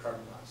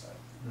carbon monoxide.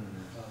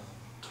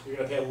 You're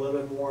gonna pay a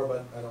little bit more,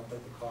 but I don't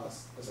think the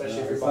cost, especially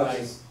if you're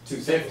buying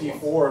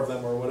 54 of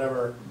them or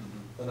whatever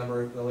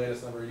the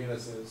latest number of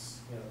units is,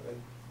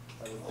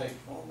 I would think.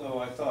 Although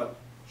I thought,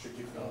 Should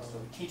keep we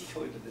can't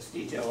go into this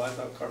detail, I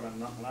thought carbon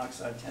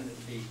monoxide tended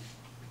to be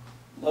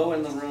low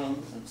in the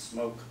room and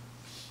smoke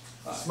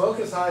high. Smoke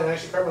is high, and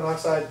actually carbon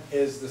monoxide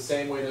is the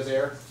same weight as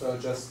air, so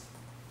it just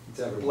It's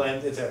everywhere.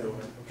 blend, it's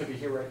everywhere. It could be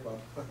here right, well,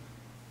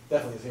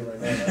 definitely is here right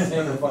now, that's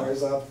anger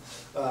fires up.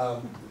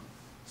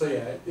 So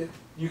yeah,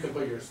 you can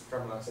put your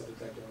carbon monoxide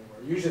detector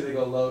anywhere. Usually they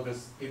go low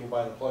because people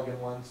buy the plug-in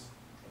ones,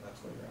 and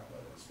that's where your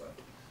outlet is, but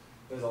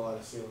there's a lot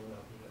of ceiling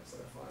up units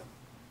that are fine.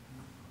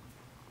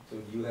 So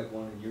do you have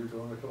one in your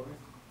dormitory?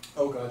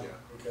 Oh god,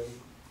 yeah, okay.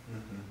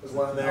 There's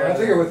one in there. I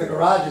figure with the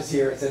garages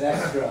here, it's an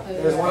extra.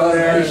 There's one in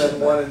there and then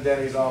one in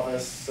Denny's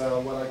office, so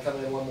when I come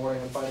in one morning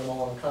and find them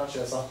all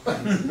unconscious,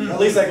 at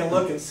least I can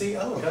look and see,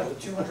 oh, we got the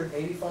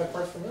 285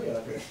 parts per million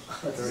up here.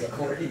 That's a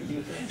recording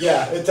unit.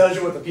 Yeah, it tells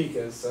you what the peak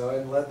is, so,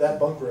 and that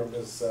bunk room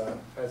is,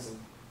 has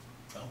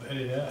I'll bet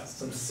it has.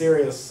 some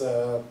serious,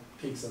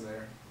 peaks in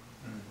there.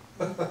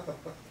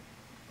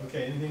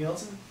 Okay, anything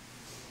else?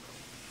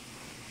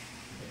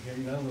 Okay,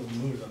 hearing none, we'll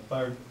move to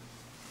the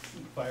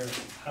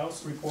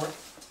firehouse report.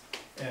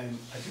 And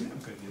I do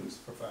have good news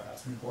for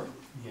firehouse report.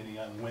 Beginning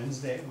on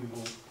Wednesday, we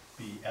will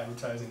be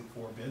advertising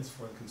for bids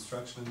for the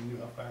construction of the new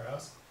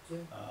firehouse.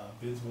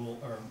 Bids will,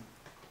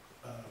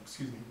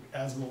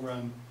 ads will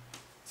run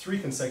 3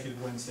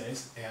 consecutive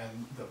Wednesdays,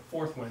 and the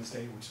 4th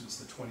Wednesday, which is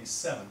the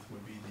 27th,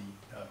 would be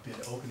the bid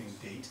opening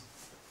date,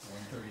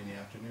 1:30 in the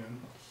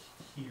afternoon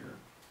here.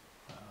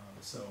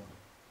 So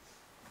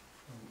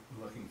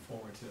I'm looking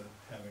forward to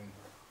having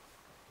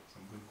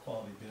some good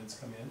quality bids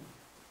come in.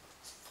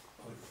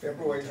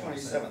 February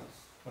 27th.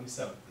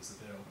 27th is the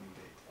bid opening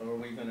date. Are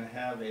we gonna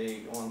have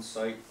a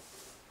on-site?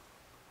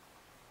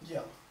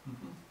 Yeah.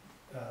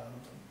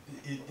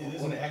 It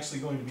isn't actually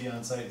going to be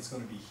on site, it's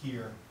going to be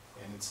here,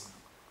 and it's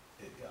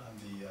on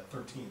the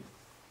 13th.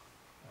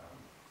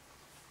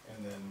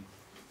 And then,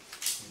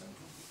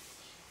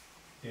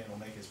 Dan will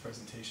make his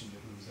presentation to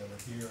who's ever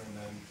here, and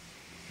then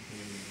they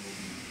will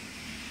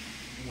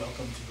be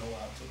welcome to go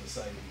out to the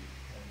site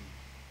and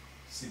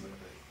see what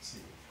they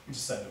see. We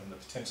decided on the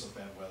potential of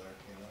bad weather,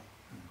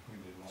 we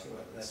didn't want So to.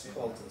 that's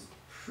called the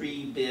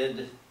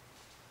pre-bid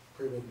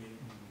Pre-bid meeting.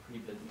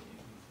 meeting.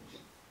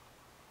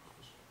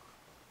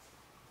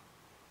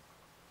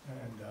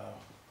 And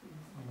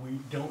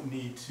don't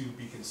need to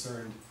be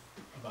concerned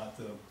about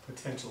the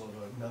potential of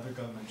another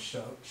government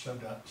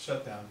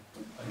shutdown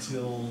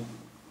until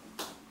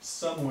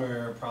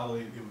somewhere,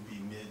 probably it would be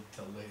mid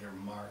to later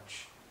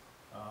March,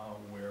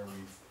 where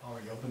we've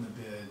already opened the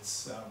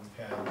bids, we've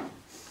had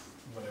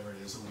whatever it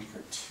is, a week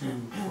or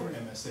two for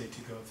MSA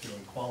to go through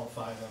and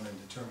qualify them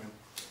and determine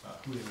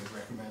who they would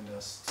recommend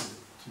us to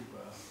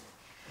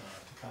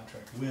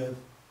contract with.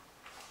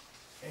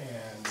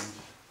 And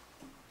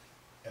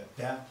at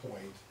that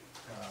point,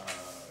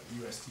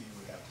 USD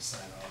would have to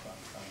sign off on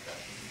the contract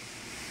with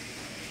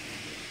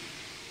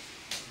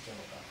the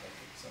general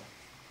contractor, so.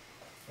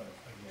 But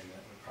again,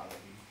 that would probably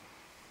be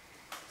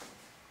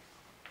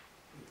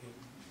in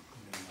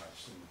mid-March,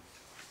 and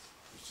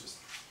there's just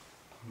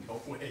no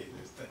way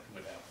that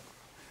would happen.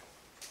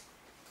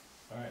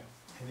 All right,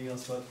 anything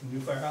else about the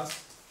new firehouse?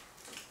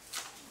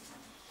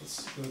 Let's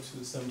go to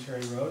the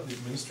Cemetery Road. The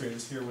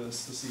administrator's here with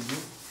us this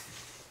evening.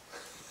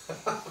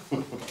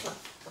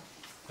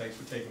 Thanks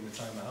for taking the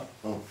time out.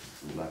 Oh,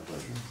 my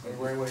pleasure. Are you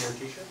wearing one of your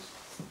t-shirts?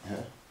 Huh?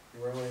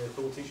 You wearing one of your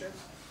cool t-shirts?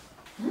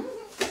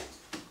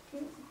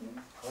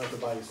 I'll have to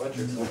buy you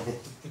sweatshirts.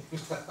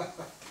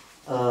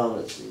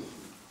 Let's see.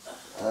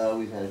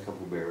 We've had a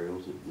couple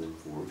burials at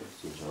Woodford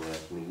since our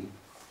last meeting,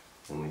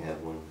 and we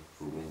have one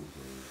for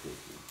Wednesday, the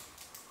 15th.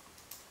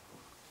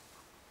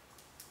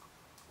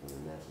 Other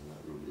than that, I'm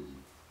not real busy.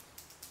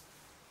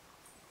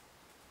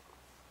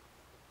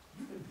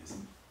 You've been busy.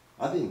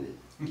 I've been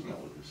busy, not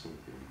with the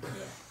cemetery. Right,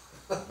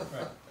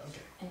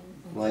 okay.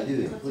 Well, I do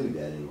include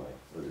that in my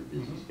other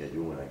busy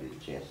schedule when I get a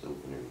chance to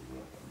open everything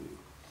up, I do.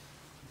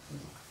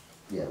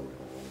 Yeah, we're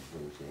all on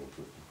Wednesday and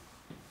Clifton.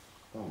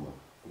 Oh, my,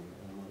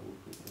 I'm not with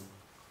Clifton.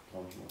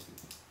 Tom's not with me.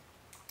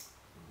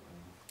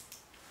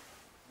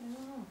 I don't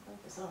know,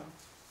 focus on.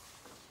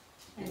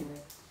 Anyway,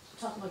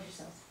 talk about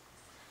yourself.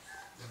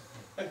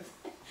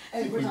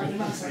 Hey, we're talking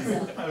about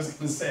ourselves. I was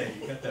gonna say,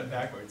 you got that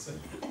backwards.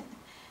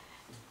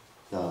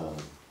 That's all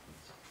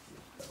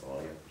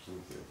I got for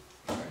cemetery.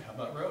 All right, how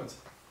about roads?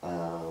 I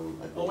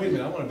Oh, wait a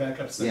minute, I wanna back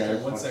up a second,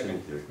 that's one my second,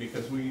 cemetery.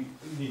 because we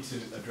need to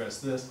address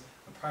this.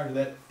 And prior to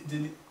that,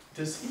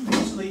 does he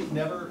usually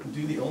never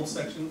do the old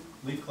section,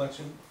 leaf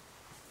collection?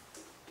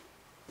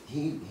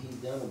 He's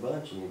done a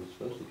bunch and he was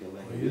supposed to come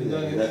back Well, and he do hasn't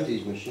that. done He it left yet.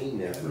 his machine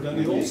there for Hasn't a done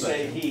few the old When you weeks.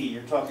 say section. he,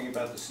 you're talking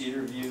about the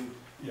Cedar View.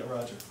 Yeah,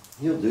 Roger.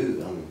 He'll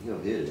do, I mean, he'll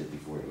hit it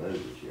before he mows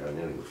this year. I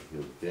know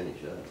he'll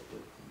finish up,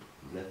 but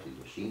he left his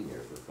machine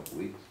there for a couple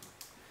weeks.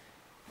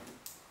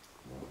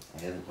 Well,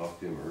 I haven't talked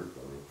to him or heard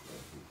from him.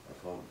 I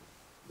called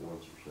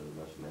once or so,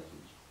 left a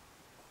message.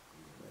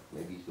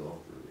 Maybe he's gone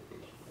for a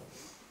vacation.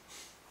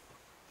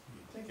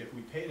 You'd think if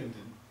we paid him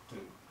to,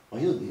 Well,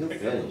 he'll Pick up the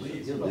finish it,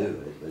 leaves, he'll but do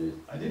it, but it.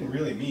 I didn't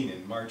really mean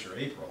in March or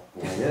April.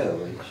 Well, I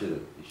know, he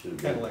should've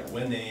Kinda like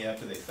when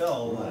after they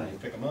fell, and you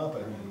Right. pick them up,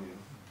 and then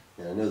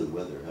you, And I know the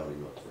weather held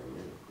him up for a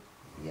minute.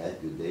 He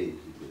had good days,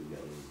 he could've got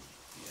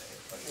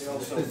in. They yeah.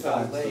 also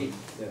fell late.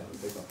 Yeah,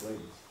 pick up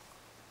ladies.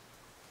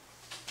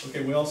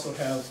 Okay, we also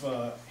have,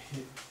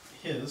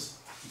 theirs,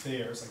 I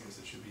guess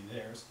it should be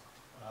theirs,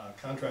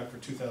 contract for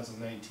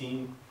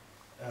 2019.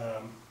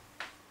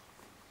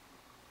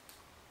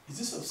 Is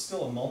this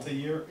still a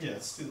multi-year? Yeah,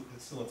 it's still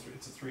it's a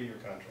 3-year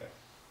contract.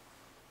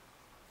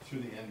 Through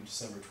the end of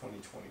December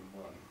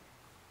 2021.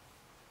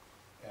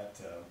 At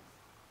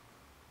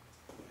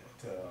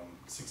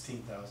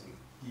 16,000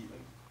 even.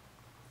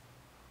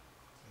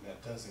 And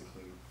that does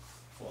include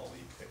fall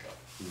leave pickup.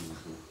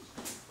 Mhm.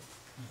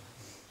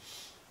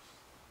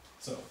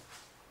 So,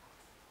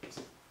 is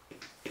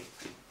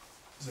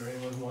there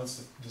anyone who wants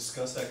to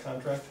discuss that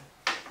contract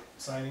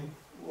signing?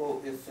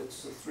 Well, if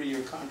it's a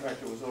 3-year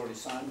contract that was already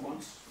signed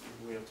once,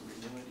 do we have to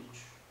renew it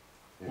each?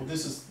 Well,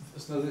 this is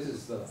No, this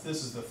is the,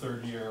 the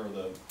third year or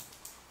the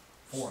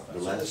fourth. The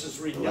actually. last- This is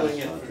the renewing last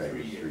it for contract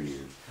 3 was years. 3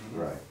 years, Mhm.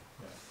 right.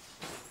 Yeah.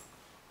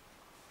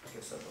 I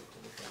guess I looked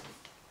at the county.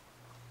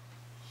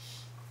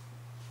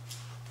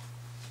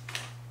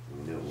 We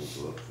know it won't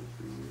go up for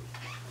 3 years.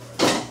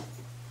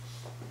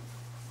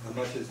 how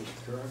much is it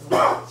currently?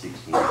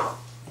 16,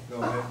 No,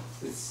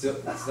 it's still,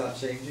 it's not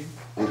changing?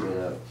 it went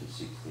up to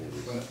 16, it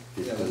was But,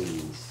 yeah,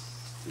 15,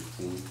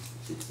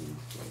 16,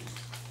 20.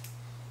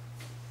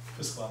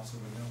 Fiscal officer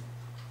would know.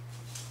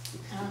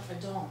 I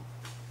don't.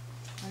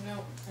 I know,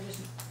 I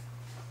just,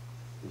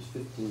 It's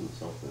 15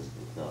 something,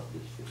 it's not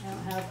just 15. I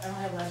don't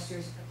have last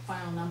year's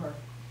final number.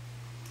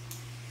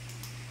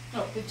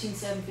 Oh,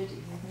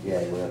 15,750. Yeah,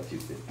 it went up to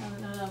 50. No, that's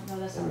No, not no,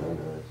 right.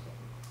 no, that's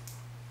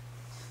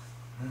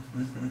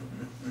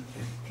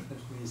At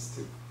least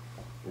two.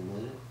 isn't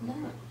that it? No.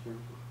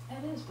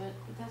 That is, but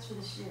that's for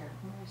this year,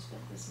 we already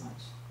spent this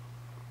much.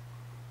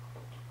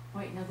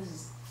 Wait, no, this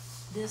is,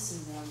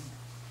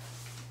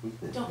 We've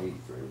been Don't- paid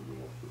for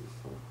everything up to this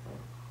point, right?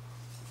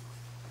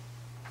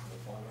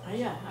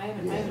 yeah, I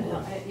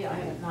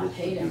haven't not This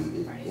paid would him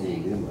be- or Any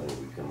anything. new money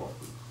would come off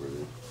for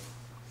this.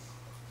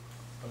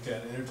 Okay,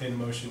 I'd entertain a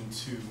motion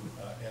to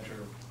enter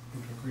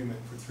into agreement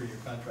for 3-year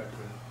contract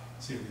with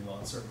CW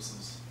Lawn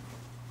Services.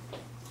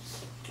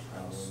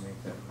 I will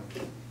make that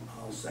motion.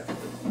 I'll second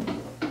it.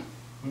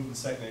 Move and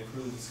second, any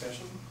further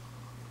discussion?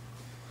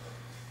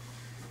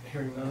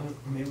 Hearing none,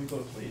 may we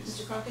vote please?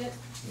 Mr. Crockett?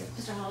 Yes.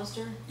 Mr.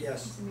 Hollister?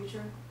 Yes. Mr.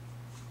 Mutcher?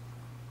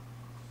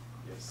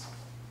 Yes.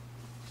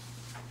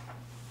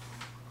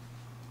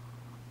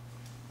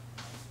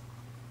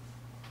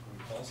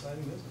 Are we all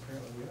signing this?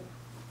 Apparently we are.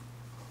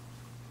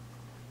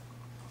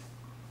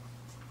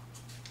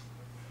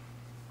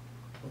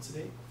 What's the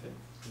date?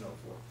 Fifth? No,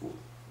 fourth. Wait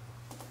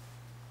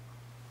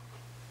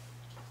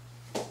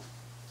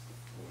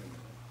a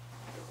minute.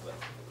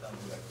 I'll do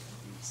that.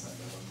 We can sign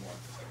that one more,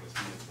 'cause I guess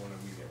we get one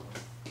and we get one.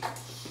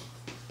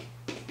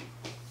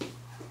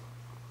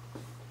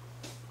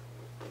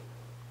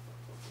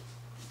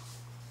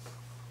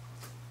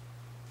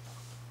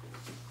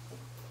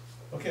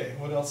 Okay,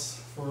 what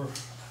else for,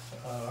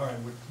 all right,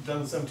 we're done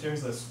with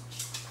cemeteries, let's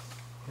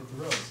hit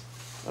the roads.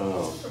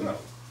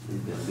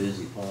 We've been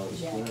busy piling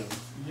Yeah. snow.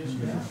 Yes,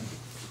 you have.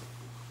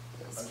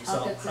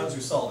 How's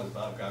your salt, as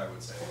Bob Guy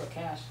would say? Full of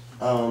cash.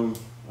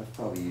 I've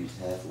probably used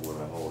half of what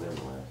I hauled in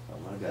last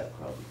time, I got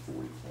probably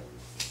 40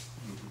 tons.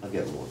 I've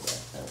got more back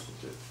now,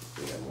 if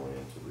we got more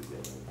in, so we've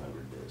got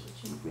 100 days, if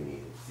we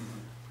need it,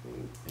 we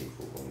can pay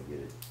for it when we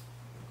get it.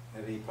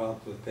 Have any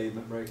problems with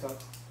pavement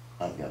breakup?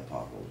 I've got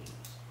potholes,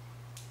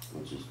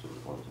 which is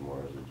on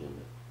tomorrow's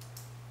agenda.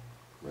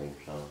 Rain,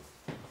 shine,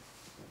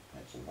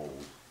 had some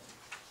holes.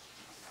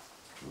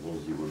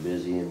 Wednesday, we're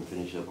busy and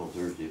finish up on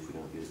Thursday if we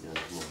don't get it done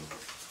tomorrow.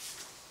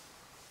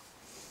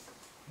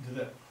 Did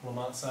that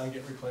Lamont sign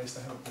get replaced?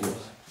 I haven't. Yes.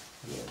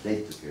 Yeah,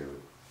 they took care of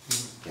it.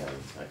 County,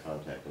 I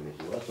contacted them, he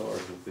said, well, that's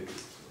ours, we'll fix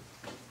it.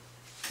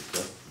 It's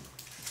up,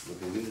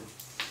 looking good.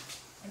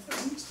 I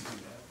thought we used to do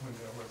that. When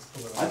they were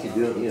pulling I could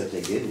do it, you know, if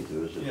they gave it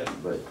to us, Yeah.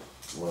 but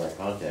when I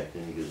contacted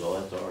him, he goes, oh,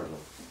 that's ours,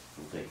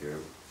 we'll take care of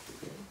it.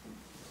 Okay.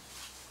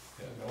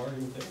 Yeah, no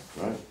argument there.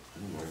 Right, I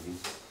didn't argue.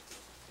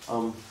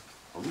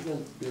 Are we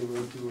gonna do a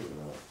road tour or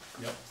not?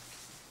 Yep.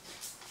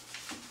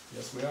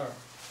 Yes, we are.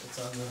 It's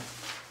on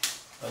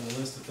the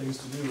list of things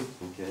to do.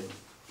 Okay,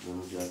 when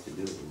would you like to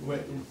do it?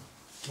 Wait,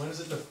 when is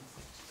it, the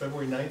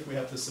February 9th we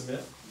have to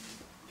submit?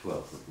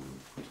 12th.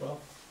 12th?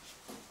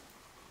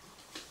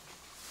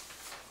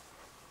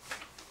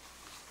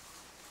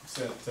 It's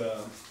at,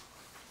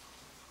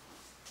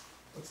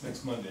 what's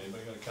next Monday?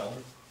 Anybody got a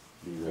calendar?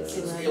 It's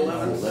the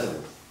 11th.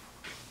 11th.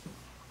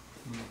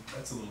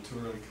 That's a little too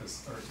early, or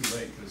too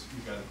late, because you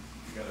gotta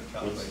What's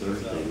calculate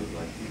those out. Thursday look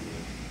like?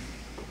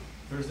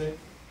 Thursday?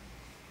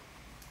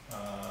 I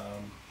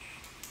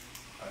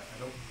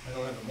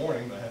don't have the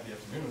morning, but I have the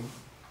afternoon.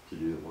 To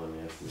do it one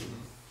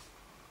afternoon,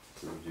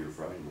 Thursday or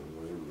Friday,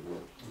 whatever we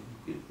want,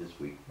 get it this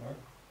week. Mark?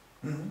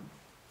 Mm-hmm.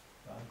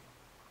 Bob?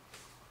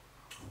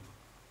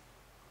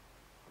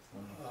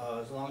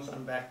 As long as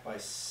I'm back by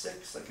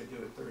 6, I could do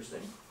it Thursday.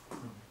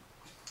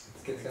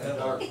 It's getting kind of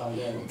dark by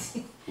then.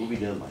 We'll be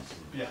done by 6.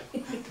 Yeah,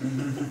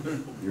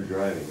 You're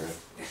driving, right?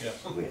 yeah.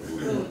 Wait, Ooh,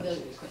 we'll-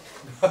 that'll be quick.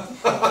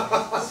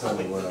 So,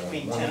 Between 1 10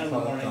 in the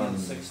o'clock morning on, and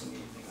 6 in the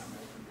evening, I'm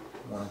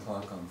open. 1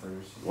 o'clock on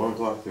Thursday. 1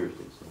 o'clock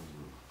Thursday, sounds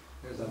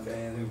There's a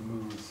man who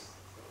moves.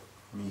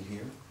 Meet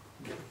here?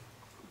 Yeah,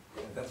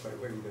 that's right,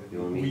 where are you good. You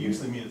gonna wanna We meet here?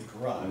 usually meet at the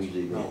garage. We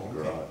usually meet at Oh, the okay.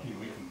 garage. Yeah,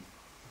 we can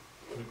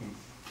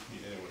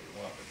meet anywhere you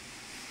want, but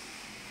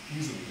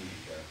usually we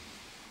meet there.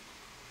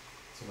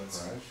 So let's,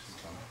 Garage is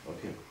fine.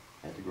 Okay,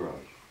 at the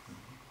garage.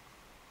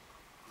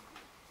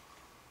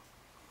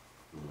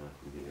 And I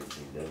can get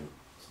everything done,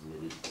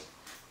 submitted.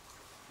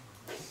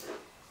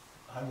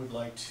 I would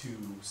like to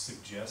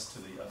suggest to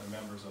the other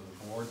members of the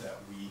board that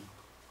we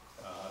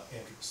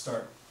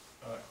start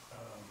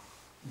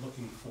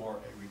looking for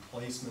a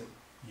replacement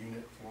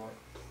unit for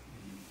the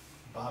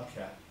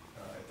Bobcat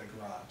at the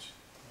garage.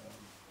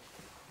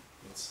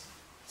 It's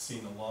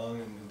seen a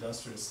long and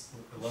illustrious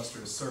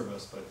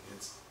service, but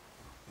it's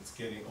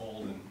getting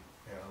old and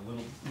a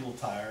little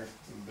tired,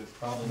 and a bit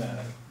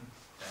problematic.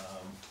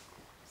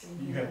 Same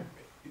You here. have,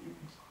 do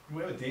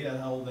we have a date on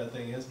how old that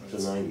thing is? But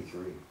It's a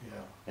 93,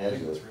 Yeah. Has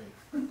 93.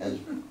 has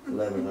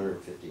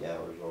 1,150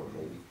 hours on it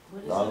maybe.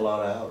 What is Not a it? lot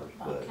of hours,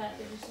 but Bobcat,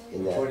 did you say?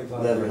 in that 25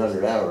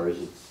 1,100 hours,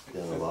 it's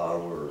done a lot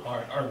of work.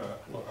 Hard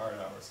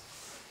hours.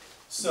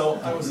 So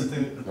I was at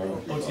the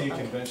OTA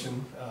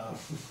convention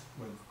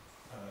with,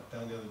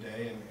 down the other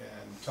day and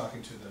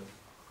talking to the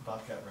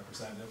Bobcat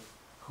representative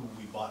who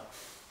we bought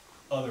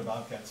other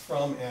Bobcats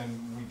from,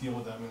 and we deal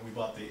with them, and we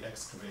bought the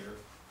excavator,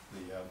 the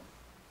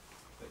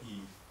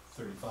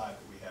E35 that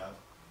we have,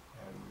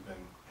 and we've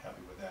been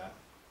happy with that.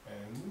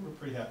 And we were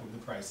pretty happy with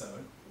the price of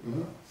it,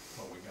 Mhm.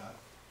 what we got.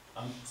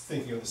 I'm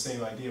thinking of the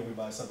same idea, we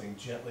buy something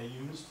gently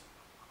used.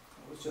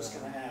 I was just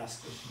gonna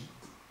ask.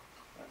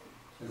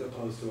 As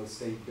opposed to a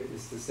state bid,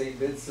 is the state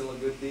bid still a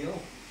good deal?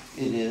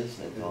 It is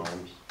at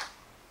times.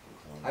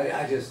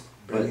 I just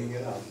bringing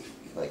it up.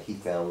 Like he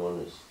found one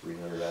that's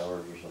 300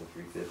 hours or something,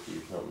 350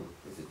 or something,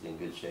 if it's in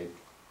good shape,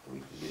 we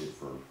can get it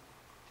for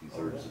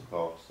 2/3 the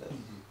cost, that's.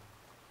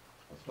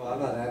 Well, I'm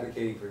not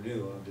advocating for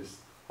new, I'm just,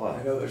 Why?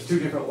 I know there's two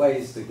different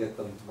ways to get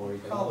them more Probably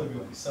economical.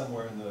 would be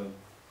somewhere in the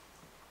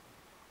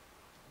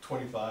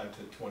 $25,000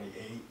 to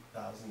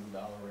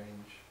 $28,000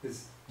 range.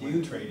 Do With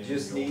you trade-in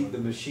just and the old need the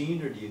one.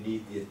 machine, or do you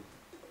need the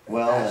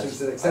Well,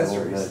 attachments and that's, I won't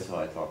know accessories. until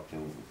I talk to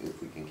him,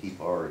 if we can keep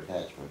our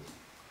attachments,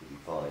 it'll be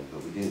fine,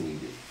 but we do need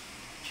to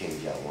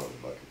change out one of the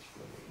buckets for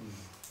me.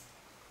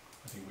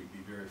 I think we'd be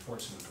very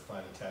fortunate to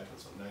find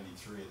attachments on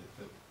 93 that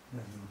fit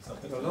I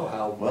something. don't know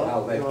how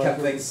Well, they've you know, kept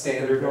I things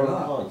standard or pros and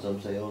not. cons.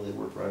 Some say, oh, they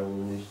work right on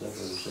the new stuff,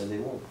 others say they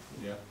won't.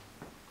 Yeah,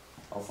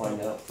 I'll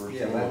find out first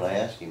Yeah, thing when that- I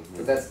ask him.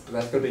 But that's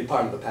gonna be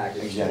part of the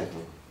package.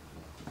 Exactly.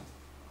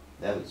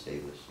 That would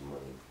save us some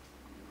money.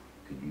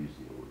 Could use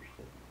the old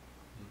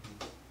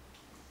stuff.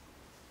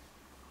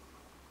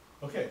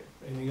 okay,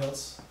 anything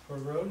else for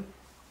the road?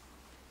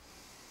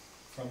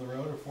 From the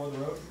road or for the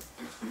road?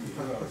 Hit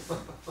the road.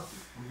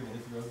 We're gonna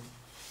hit the road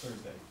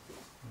Thursday.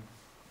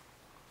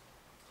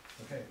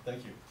 Okay,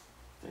 thank you.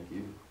 Thank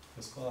you.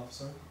 Fiscal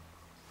officer?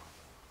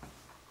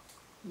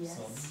 Yes.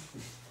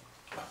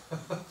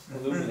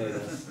 Illuminate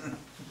us.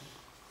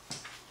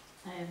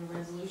 I have a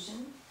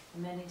resolution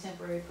amending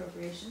temporary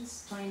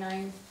appropriations,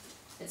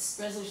 it's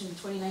resolution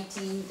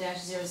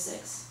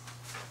 2019-06.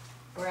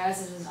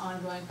 Whereas it is an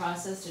ongoing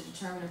process to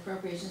determine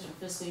appropriations for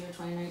fiscal year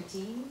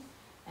 2019,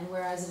 and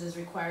whereas it is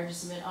required to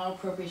submit all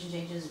appropriation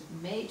changes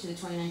made to the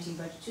 2019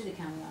 budget to the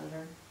county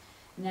auditor,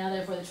 now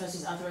therefore the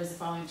trustees authorize the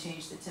following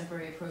change to the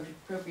temporary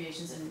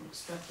appropriations and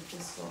instruct the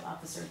fiscal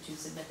officer to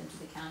submit them to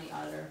the county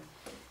auditor.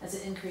 That's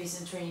an increase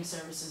in training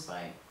services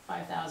by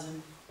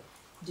 $5,000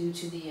 due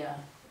to the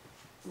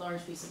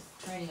large piece of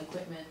training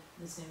equipment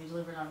that's gonna be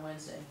delivered on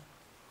Wednesday.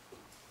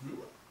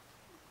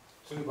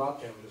 It's a new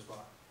Bobcat we just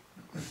bought.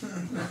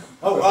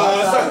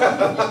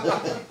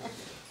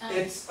 Um,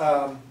 It's,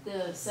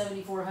 The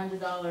 $7,400,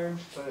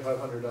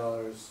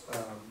 $2,500,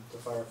 to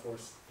Fire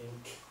Force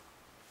Inc.,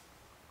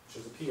 which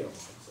is a PO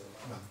line, so.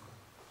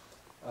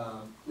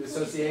 The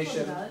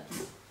association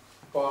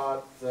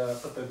put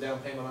the down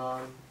payment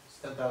on, it's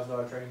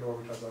 $10,000 training door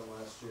we talked about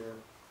last year.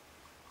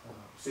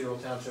 Cedarville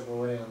Township,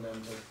 we're waiting on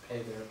them to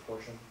pay their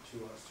portion to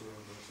us to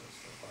reimburse us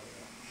for part of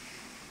that.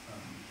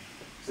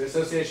 So the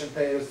association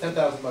paid, it was $10,000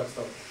 total.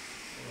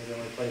 We're the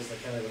only place in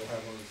the county that will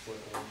have one of these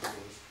split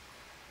doors.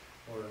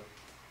 Or,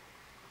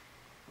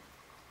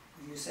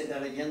 You say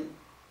that again?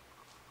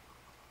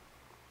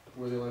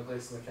 we're the only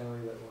place in the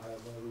county that will have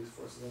one of these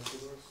force entry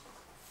doors.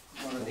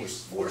 One of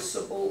these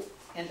forcible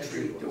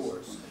entry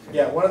doors.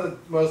 Yeah, one of the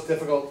most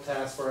difficult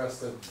tasks for us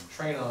to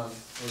train on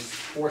is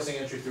forcing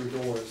entry through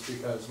doors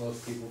because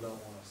most people don't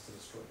want us to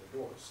destroy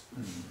their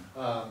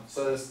doors.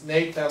 So this,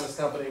 Nate found this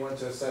company, went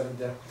to 7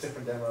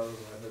 different demos,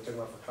 and they took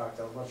them out for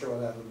cocktails, I'm not sure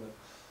what happened,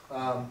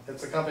 but,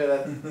 it's a company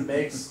that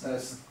makes a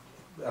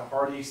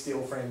hardy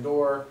steel frame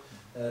door,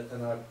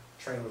 and I've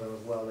trained with them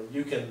as well, that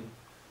you can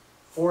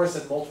force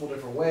in multiple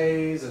different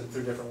ways and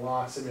through different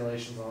lock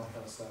simulations, all that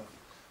kind of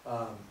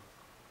stuff.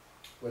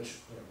 Which,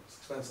 you know, it's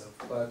expensive,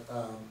 but,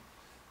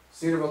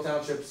 Cedarville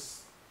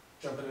Township's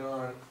jumping in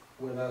on it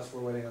with us,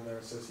 we're waiting on their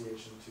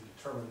association to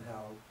determine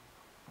how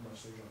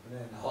much they're jumping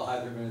in. How high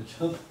they're gonna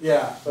jump.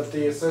 Yeah, but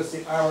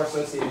our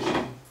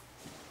association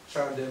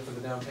chimed in for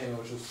the down payment,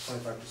 which was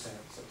 25%,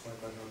 so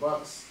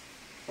 $2,500.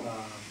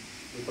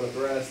 We put up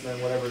the rest, and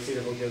then whatever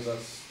Cedarville gives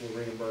us will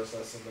reimburse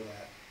us into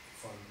that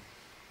fund.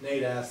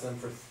 Nate asked them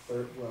for a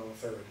third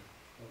of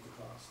the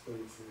cost, $3,300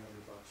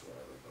 or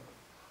whatever, but,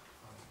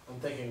 I'm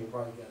thinking we'll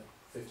probably get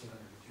 $1,500 to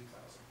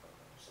 $2,000 from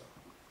them, so.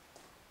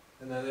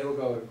 And then it'll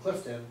go to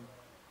Clifton,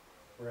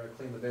 we're gonna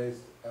clean the bays,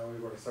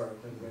 we've already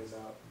started cleaning the bays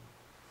out.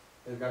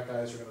 They've got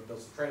guys who are gonna build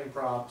some training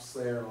props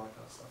there and all that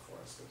kind of stuff for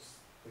us, cause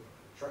we don't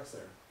have any trucks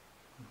there.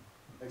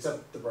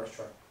 Except the brush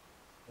truck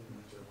in the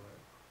winter when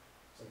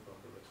it's like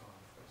Boca Raton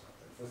goes out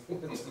there for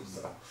the winter,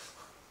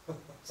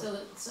 so.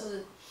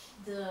 so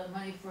the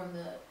money from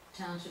the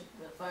township,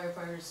 the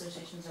firefighter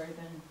association's already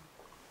been,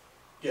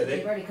 Yeah,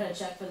 they've already cut a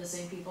check for the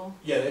same people?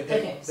 they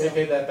Okay, they so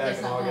paid that back it's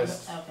in not going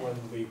August to- okay.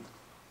 when we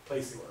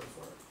placed the order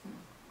for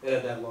it. It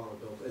had that long a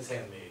build, it's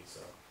handmade, so.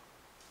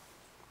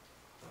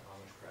 Not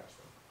Amish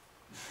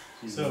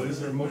craftsman. So is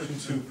there a motion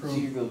to approve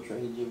Cedarville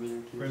trades over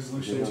there too?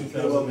 resolution They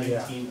don't-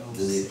 2019-06?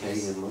 Do they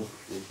pay a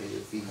month, they pay a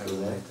fee I for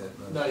would that? make that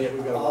motion. Not yet,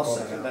 we've got to I'll work on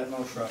second that. that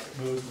motion. Crockett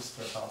moves,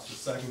 Mr. Hollister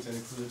seconds, any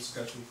further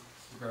discussion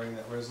regarding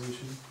that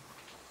resolution?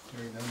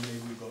 Hearing none, may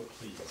we vote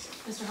please?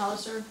 Mr.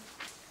 Hollister,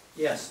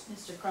 Yes.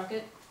 Mr.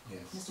 Crockett,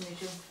 Yes. Mr.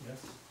 Mutual, Yes.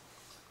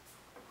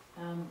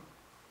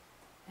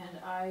 and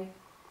I,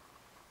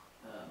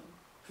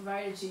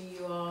 provided to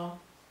you all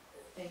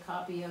a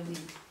copy of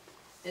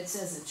it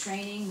says the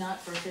training, not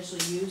for official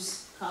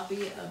use,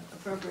 copy of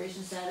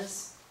appropriation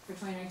status for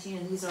 2019,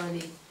 and these are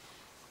the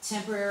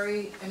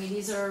temporary,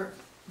 these are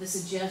the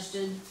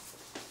suggested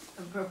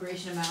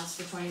appropriation amounts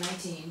for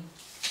 2019,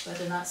 but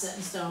they're not set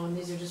in stone,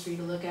 these are just for you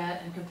to look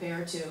at and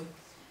compare to.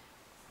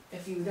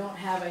 If you don't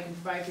have, I can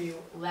provide for you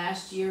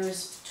last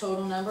year's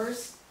total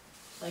numbers,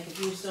 like if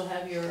you still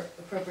have your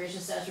appropriation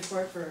status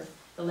report for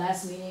the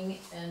last meeting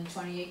in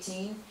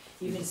 2018,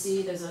 you can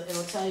see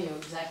it'll tell you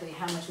exactly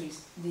how much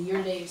the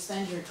year-to-date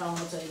expenditure column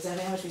will tell you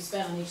exactly how much we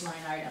spent on each line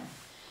item.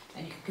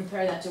 And you can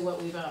compare that to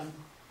what we've,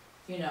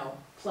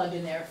 plugged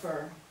in there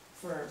for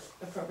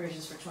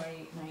appropriations for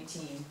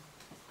 2019.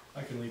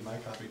 I can leave my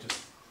copy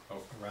just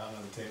around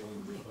on the table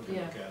and look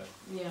Yeah. at it.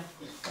 Yeah,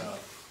 Uh,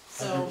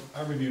 so,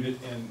 I reviewed it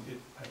and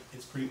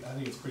it's pretty, I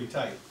think it's pretty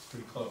tight, it's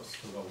pretty close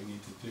to what we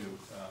need to do.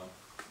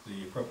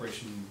 The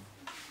appropriation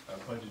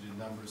budgeted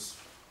numbers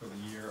for the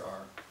year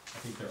are, I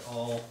think they're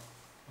all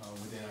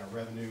within our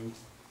revenue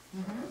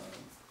mhm.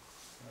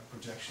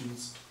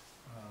 projections,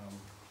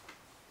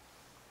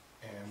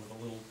 and with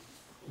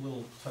a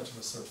little touch of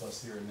a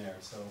surplus here and there,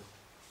 so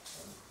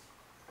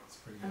it's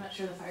pretty I'm good. not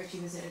sure the fire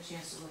chief has had a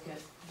chance to look at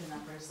the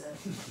numbers that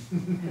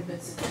have been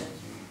submitted,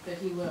 but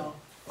he will.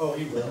 Oh,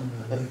 he will.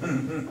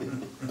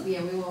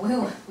 Yeah,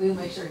 we will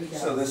make sure he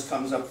does. So this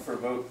comes up for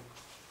vote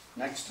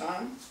next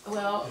time?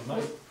 Well, It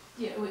might.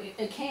 yeah,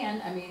 it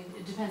can, I mean,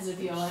 it depends if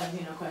you all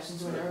have,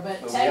 questions or whatever,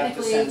 but we have to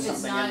technically, send it's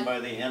something in not by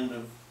the end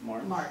of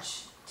March?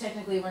 March.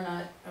 Technically, we're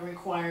not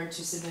required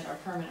to submit our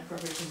permanent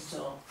appropriations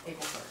till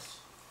April first.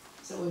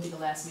 So it would be the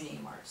last meeting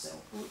in March, so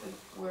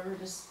we're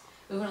just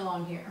moving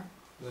along here.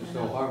 There's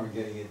no harm in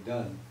getting it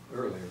done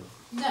earlier.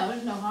 No,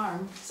 there's no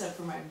harm, except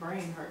for my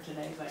brain hurt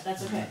today, but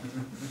that's okay.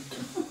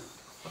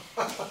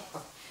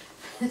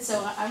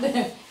 So I'm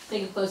gonna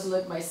take a closer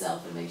look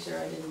myself and make sure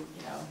I didn't,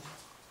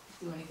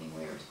 do anything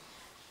weird.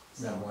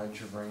 Now, So, why'd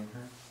your brain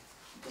hurt?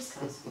 just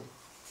 'cause.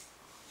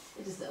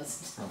 It just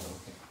does. Oh,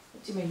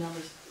 okay. Too many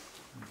numbers.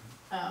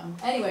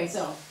 Anyway,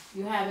 so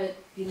you have it,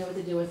 you know what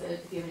to do with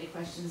it. If you have any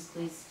questions,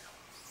 please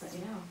let me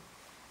know.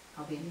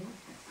 I'll be in here.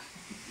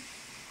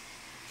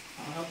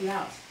 I'll help you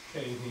out.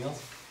 Okay, anything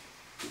else?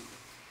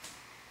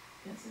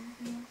 Yes,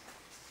 anything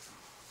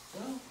else?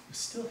 Well, we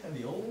still have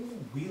the old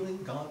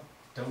Wheeling Gaunt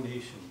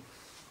donation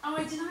Oh,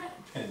 I did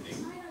not, pending.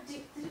 did I not do,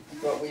 did I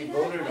But not we do that?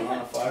 voted I on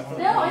a thought- $500.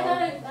 No, I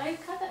thought I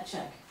cut that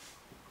check.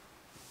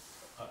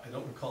 I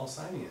don't recall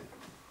signing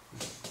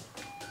it.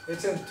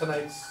 It's in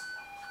tonight's,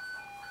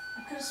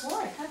 I could've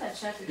swore I cut that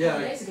check a Yeah,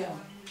 couple I- days ago.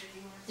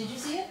 Did you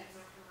see it?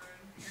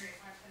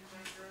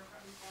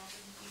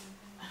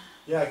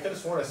 yeah, I could've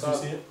sworn I Did saw you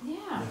see it. it?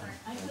 Yeah,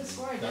 I could've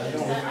swore I did, I don't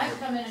because I've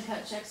remember. come in and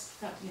cut checks,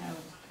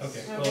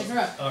 Okay, so days in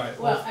a row. all right,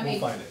 Well, we'll, I we'll mean,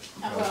 find it.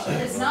 Well,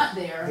 if it's not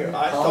there, Here,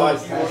 I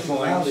Always thought you were hash them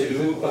out, they going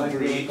couldn't to find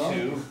agree it.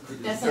 to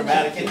that's not.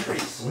 dramatic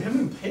increase. We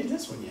haven't paid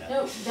this one yet.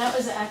 No, that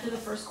was after the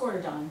first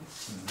quarter, Don.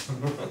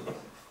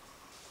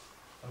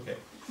 Okay,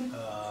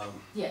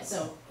 Yeah,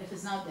 so if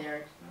it's not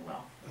there,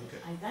 well, okay.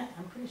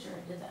 I'm pretty sure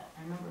I did that,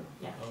 I remember,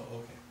 yeah, Oh,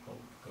 okay, we'll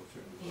go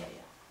through it.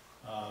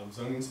 yeah.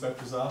 Zoning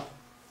inspector's off?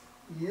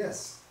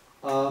 Yes.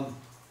 I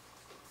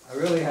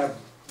really have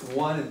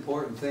one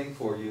important thing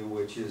for you,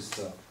 which is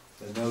the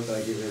note that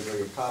I give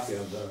everybody a copy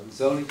of. The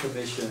zoning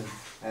commission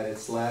at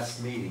its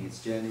last meeting,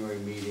 its January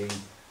meeting,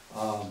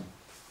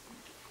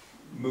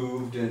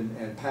 moved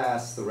and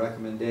passed the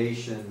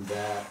recommendation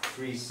that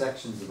 3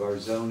 sections of our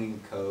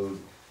zoning code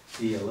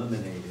be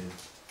eliminated.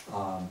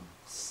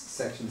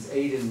 Sections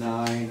 8 and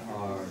 9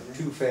 are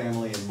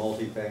 2-family and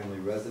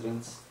multifamily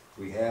residents.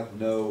 We have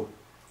no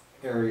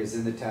areas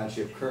in the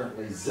township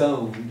currently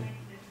zoned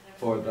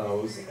for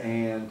those,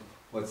 and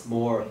what's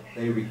more,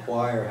 they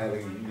require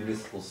having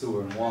municipal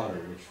sewer and water,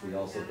 which we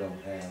also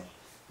don't have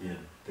in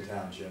the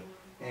township.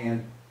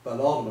 But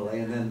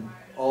ultimately, and then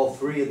all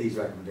 3 of these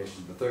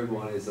recommendations, the third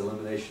one is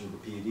elimination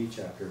of the PUD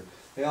chapter.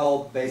 They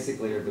all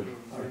basically are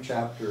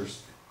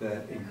chapters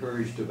that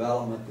encourage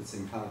development that's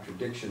in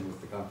contradiction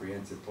with the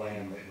comprehensive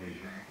plan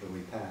that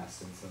we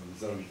passed. And so the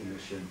zoning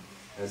commission,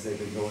 as they've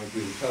been going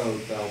through the code,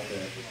 felt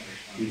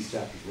that these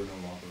chapters were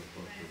no longer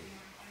appropriate.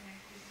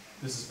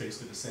 This is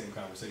basically the same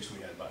conversation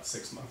we had about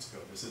 6 months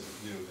ago. This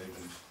isn't new. They've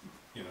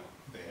been,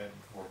 they had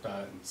worked on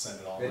it and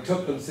sent it all. It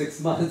took them 6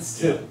 months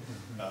to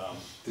Um,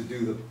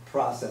 do the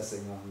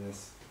processing on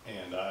this.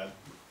 And,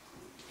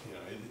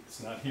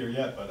 it's not here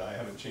yet, but I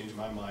haven't changed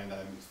my mind. I'm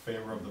in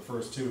favor of the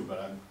first 2, but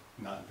I'm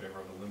not in favor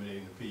of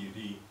eliminating the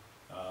PUD,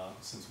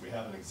 since we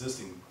have an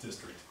existing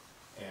district.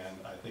 And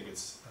I think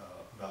it's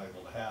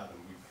valuable to have, and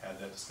we've had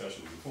that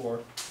discussion before,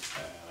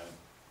 and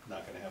I'm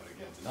not gonna have it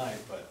again tonight,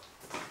 but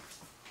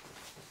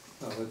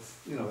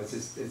No,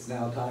 it's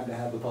now time to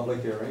have the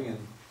public hearing and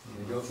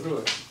go through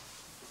it.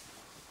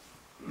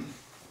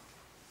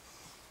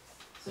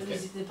 So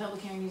the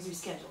public hearing needs to be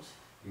scheduled.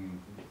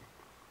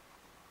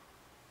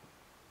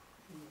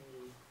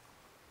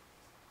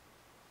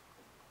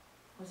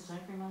 What's the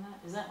timeframe on that?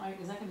 Is that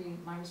gonna be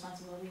my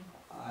responsibility?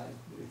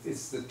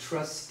 It's the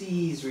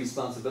trustees'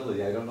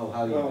 responsibility. I don't know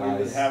how you Well, we would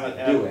guys have it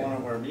at do it. one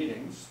of our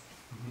meetings.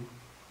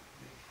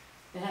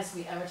 It has to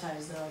be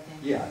advertised though, I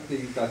think. Yeah, I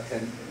think you've got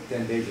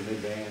 10 days in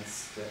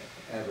advance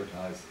to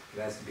advertise.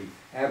 It has to be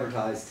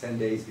advertised 10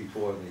 days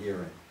before the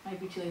hearing. Might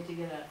be too late to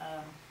get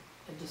a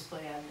display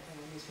ad in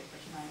the newspaper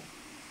tonight,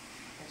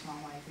 or tomorrow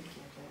morning, I think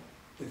you have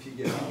to. If you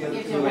get You it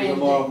have to to wait it a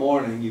tomorrow day.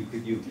 morning, you'd We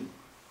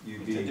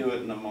be. could do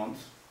it in a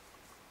month.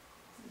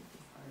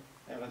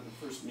 Have it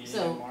the first meeting in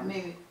So March.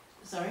 maybe,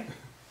 sorry?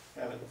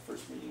 Have it the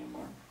first meeting in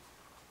March.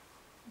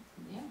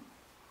 Yeah,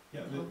 yeah,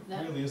 Well, there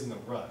that- really isn't a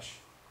rush.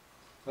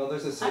 Well,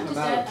 there's a certain just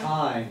amount of at-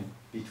 time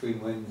between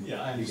when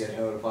Yeah, I you get understand.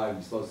 notified and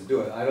you're supposed to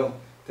do it. I don't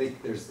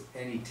think there's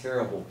any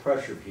terrible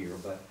pressure here,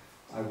 but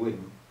I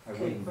wouldn't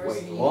Okay, wait first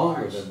meeting in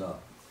longer March. than the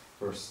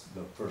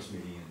first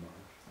meeting in March.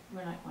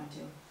 we're not going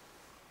to.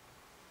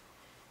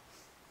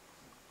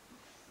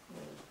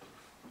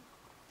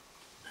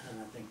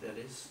 And I think that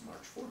is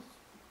March 4th.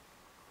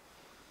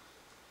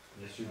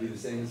 It should be the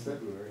same as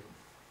February.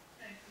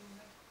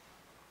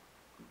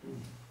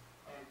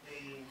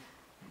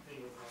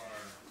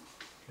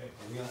 Okay,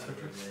 anything else,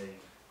 Richard?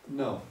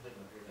 No.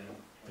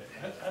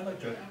 Okay, I'd like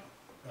to,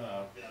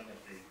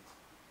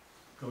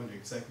 go into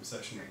executive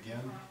session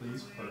again,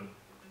 please, for,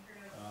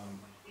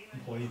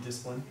 employee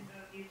discipline.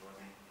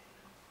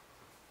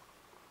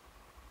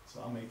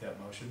 So I'll make that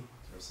motion.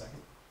 Is there a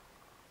second?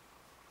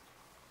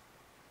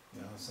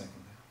 Yeah, I'll second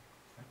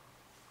that.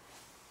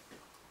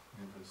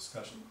 Any further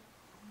discussion?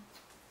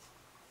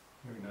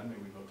 Hearing none, may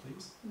we vote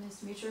please?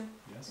 Mr. Mutcher,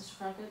 Yes? Mr.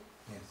 Crockett,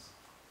 Yes.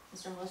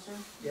 Mr. Hollister,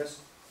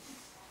 Yes.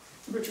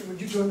 Richard, would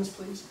you join us,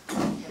 please?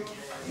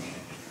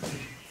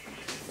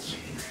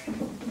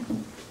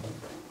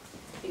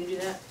 you can do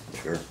that?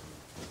 Sure.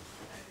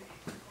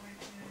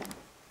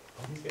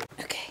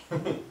 Okay.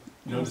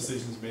 No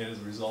decisions made as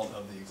a result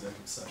of the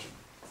executive session.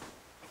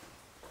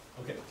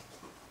 Okay,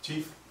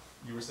 Chief,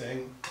 you were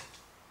saying?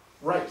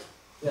 Right,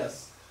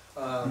 yes.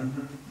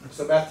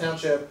 So Bath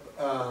Township,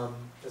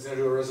 is gonna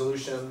do a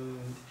resolution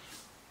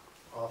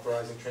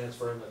authorizing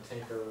transferring the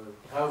tanker,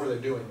 however they're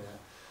doing that.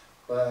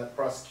 But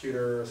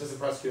assistant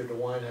prosecutor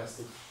DeWine has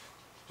to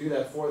do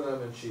that for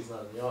them, and she's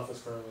not in the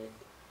office currently.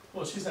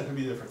 Well, she's not gonna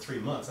be there for 3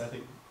 months. I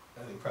think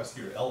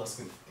Prosecutor Ellis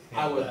can I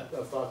handle would that.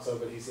 have thought so,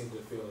 but he seemed to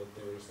feel that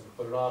they were just gonna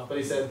put it off, but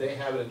he said they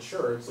have it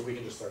insured, so we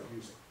can just start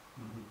using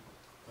it. Mhm.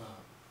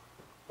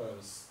 But I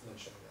was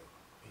mentioning that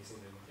he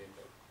seemed to indicate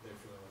that their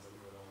feeling was that we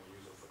would only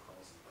use it for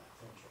calls in Bath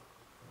Township,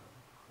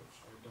 which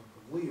I don't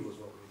believe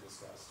was what we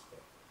discussed, but.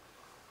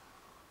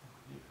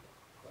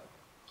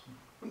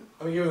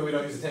 I mean, given that we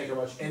don't use the tanker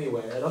much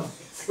anyway, I don't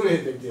think it's gonna be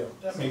a big deal.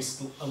 That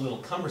makes it a little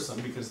cumbersome,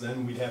 because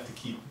then we'd have to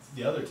keep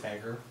the other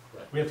tanker,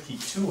 Right. we have to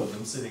keep 2 of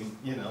them sitting,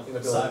 you know, In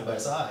a side building by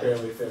that side.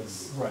 barely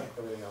fits Right.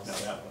 everything No,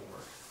 else. that won't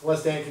work.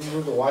 Unless, Dan, can you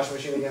move the washing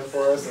machine again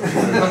for us?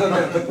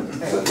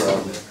 No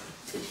problem.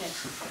 Okay.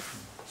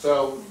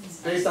 So,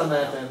 based on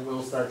that, then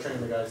we'll start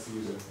training the guys to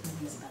use it.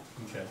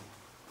 Okay.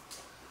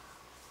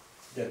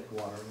 Get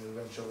water in it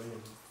eventually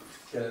and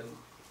get it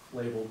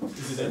labeled.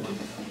 Is it empty?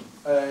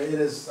 It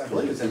is, I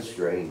believe it's It's empty.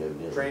 drained,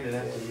 evidently. Drained and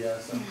empty, yeah,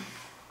 so.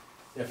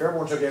 Yeah,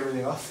 Fairborn took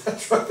everything off that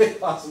truck they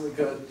possibly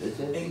could, It's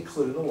empty.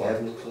 including the water.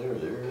 Cabinets there,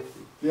 they're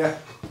empty. Yeah.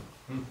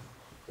 Hmm.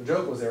 The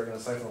joke was they were gonna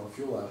siphon all the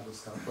fuel out, and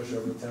just kind of push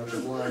over the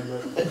township line,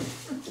 but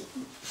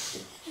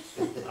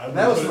I would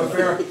that was put from it-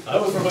 fair, I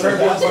that was would from put it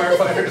Fairborn past-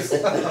 firefighters.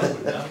 I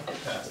would not put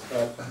it past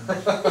it.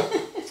 But,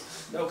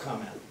 No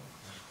comment.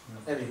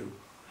 anywho,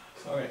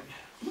 All right.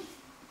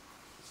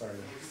 sorry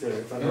to steer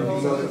it from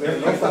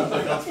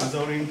That's for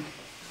zoning.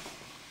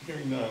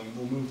 Hearing none,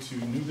 we'll move to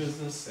new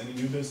business. Any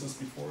new business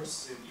before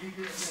us?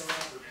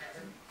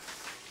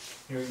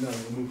 Hearing none,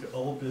 we'll move to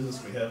old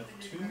business. We have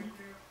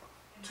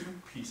two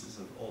pieces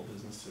of old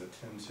business to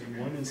attend to.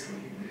 One is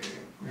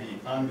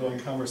the ongoing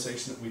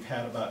conversation that we've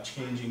had about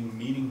changing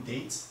meeting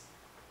dates.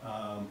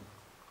 Carol,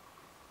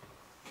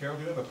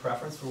 do you have a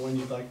preference for when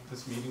you'd like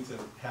this meeting to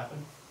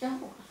happen?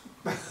 No.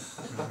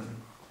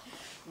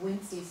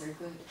 Wednesdays are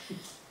good.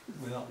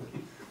 Well,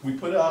 we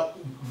put out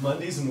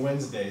Mondays and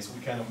Wednesdays.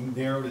 We kind of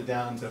narrowed it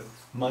down to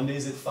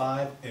Mondays at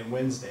 5 and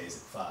Wednesdays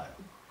at 5.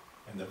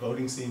 And the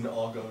voting seemed to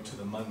all go to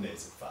the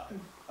Mondays at 5.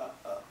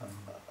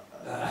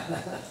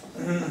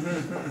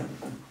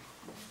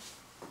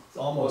 It's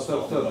almost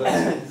all. So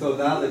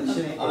now the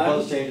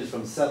proposed change is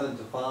from 7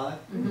 to 5?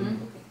 Mm-hmm.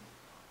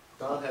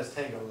 Don has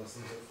tango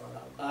lessons at 5.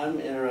 I'm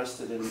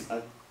interested in,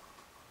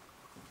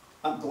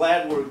 I'm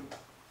glad we're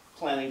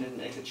planning to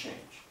make a change.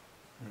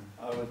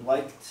 I would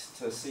like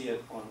to see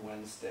it on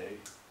Wednesday.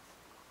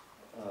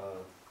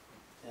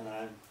 And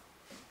I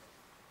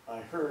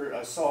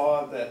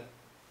saw that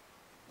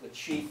the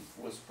chief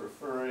was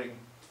preferring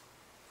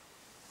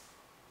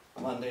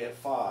Monday at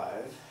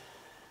 5.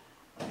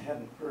 I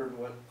hadn't heard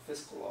what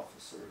fiscal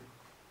officer.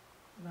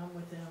 I'm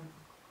with them.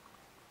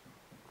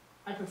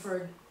 I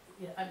preferred,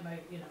 yeah, I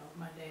might,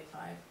 Monday at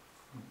 5,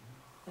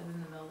 and in the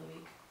middle of the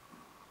week.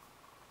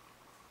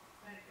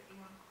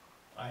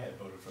 I had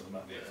voted for the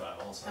Monday at 5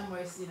 also. I'm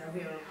always, here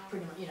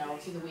pretty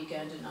much, through the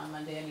weekend and on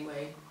Monday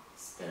anyway.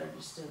 It's better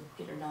just to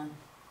get her done,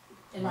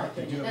 in my Mark,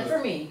 did you opinion, have and a-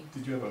 for me.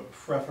 Did you have a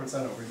preference?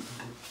 I don't remember.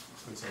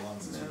 It's been so long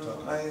since we talked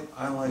No, about it.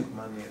 I like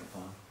Monday at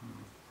 5.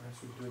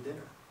 Perhaps we could do a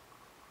dinner.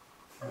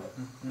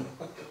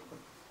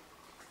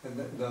 And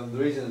the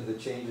reason of the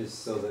change is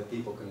so that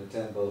people can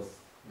attend both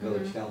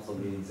village Mhm. council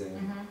meetings and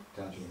Mhm.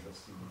 township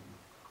trustee meetings.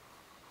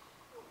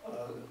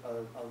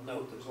 I'll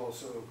note there's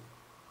also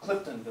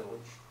Clifton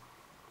Village.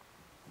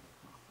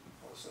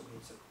 Also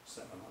meets at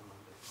 7 on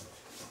Monday.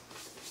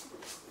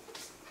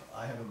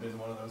 I haven't been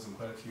one of those in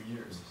quite a few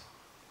years.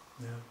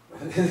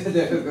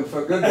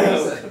 For good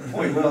reason.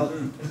 Point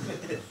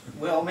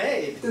well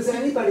made. Does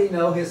anybody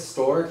know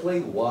historically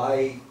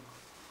why,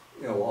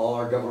 all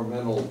our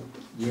governmental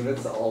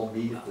units all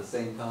meet at the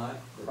same time?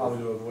 Probably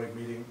to avoid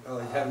meeting,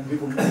 like having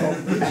people come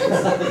home.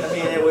 I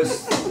mean, it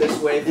was this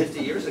way 50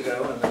 years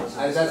ago, and there was.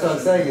 That's what I'm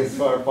saying, as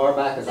far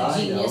back as I know,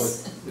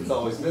 Genius. it's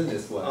always been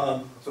this way.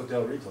 That's what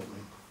Del Reed told me,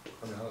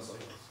 I mean, honestly.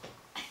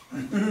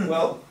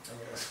 Well,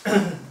 It's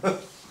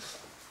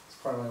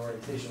part of my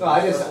orientation. No,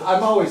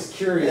 I'm always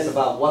curious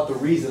about what the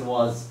reason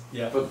was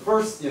Yeah. for the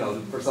first,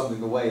 for something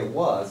the way it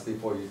was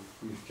before you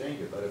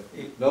change it, but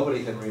if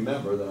nobody can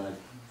remember, then I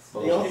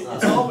suppose You know, it's not.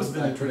 It's always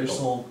been not a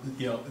critical.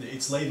 traditional,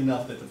 it's late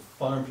enough that the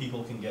farm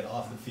people can get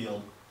off the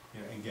field,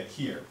 and get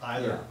here,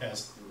 either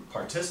as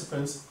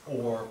participants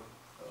or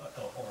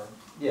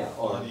Yeah,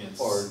 audience.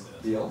 or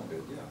the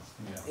elected, yeah.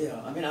 Yeah.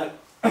 yeah, I mean,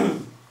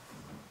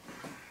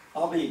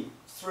 I'll be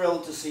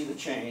thrilled to see the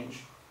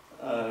change.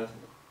 I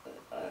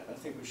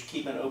think we should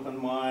keep an open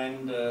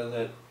mind,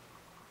 that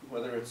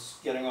whether it's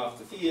getting off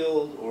the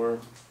field or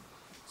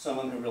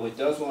someone who really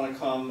does wanna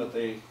come, but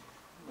their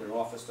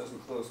office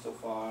doesn't close till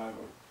 5,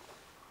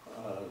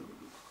 or,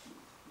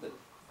 that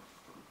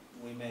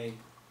we may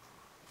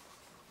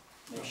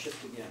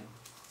shift again,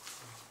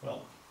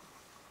 Well,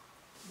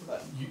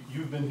 but,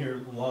 you've been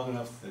here long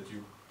enough that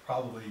you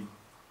probably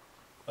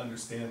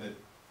understand that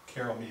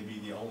Carol may be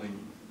the only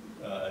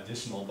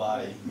additional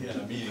body in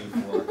a meeting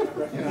for.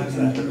 recognize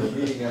that.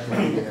 Meeting after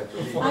meeting after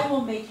meeting. I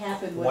will make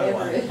happen Why-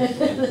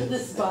 whatever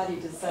this body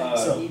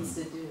decides So- it needs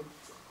to do.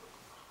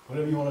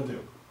 Whatever you wanna do.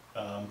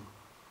 I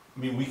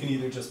mean, we can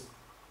either just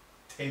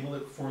table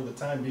it for the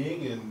time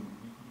being, and,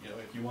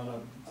 if you wanna.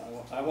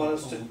 I want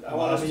us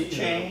to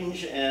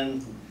change,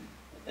 and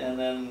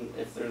then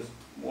if there's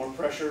more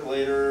pressure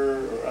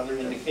later or other You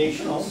can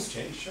indications, always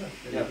change, sure.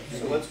 yeah,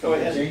 so let's go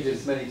ahead. Change it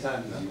as many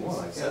times as you want,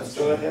 I Let's guess.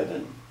 go ahead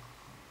and.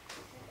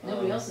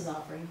 Nobody else is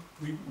offering.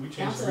 We changed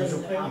Council the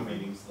regional doesn't planning offer.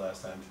 meetings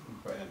last time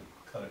and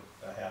cut it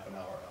a half an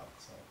hour out,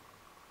 so.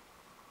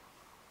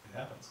 It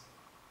happens.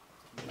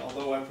 And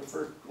although I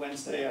prefer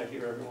Wednesday, I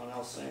hear everyone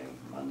else saying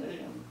Monday,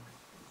 and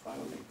it's fine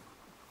with me.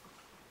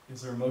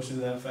 Is there a motion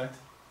to that effect?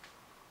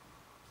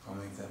 I'll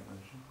make that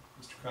motion.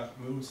 Mr. Crockett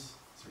moves.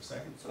 Is there a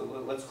second? So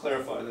let's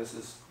clarify, this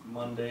is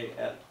Monday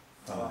at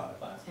 5.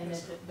 And Yes,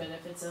 if sir. but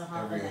if it's a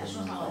Every other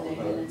national one. holiday,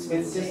 But then it's It's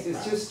Wednesday. just,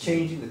 it's just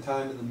changing the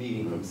time of the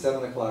meeting from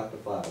 7 o'clock to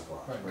 5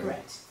 o'clock. Right.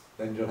 Correct.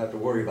 Then you don't have to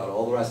worry about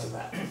all the rest of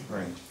that.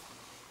 Right,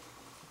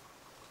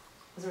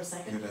 Is there a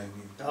second? good idea.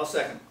 I'll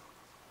second.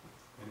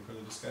 Any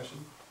further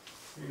discussion?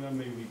 Hearing none,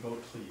 may we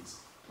vote, please?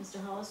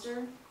 Mr.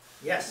 Hollister?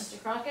 Yes.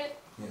 Mr. Crockett?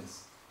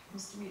 Yes.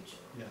 Mr. Mutual?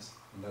 Yes.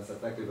 And that's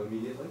effective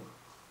immediately?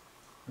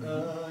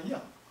 Yeah,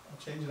 I'll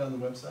change it on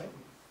the website.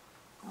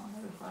 I'll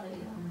never find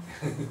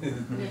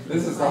it.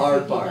 This is the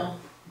hard part.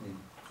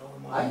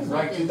 I can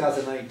write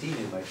 2019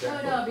 in my No,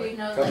 checkbook, no, but but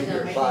no, coming like, here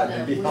at making 5 the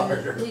would be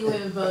harder. League of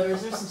Women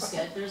Voters,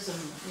 there's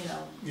some,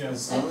 Yeah,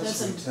 As long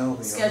there's as we some tell the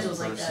other schedules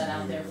like person that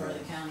out who, there for the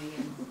county,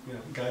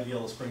 and Guy at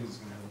Yellow Springs is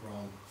gonna have it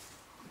wrong.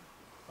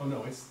 Oh,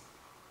 no, it's,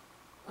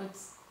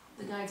 what's,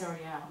 the guide's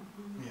already out.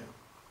 yeah,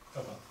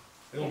 oh well,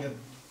 it'll get,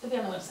 It'll be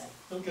on the website.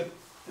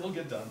 it'll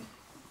get done.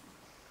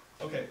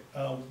 Okay,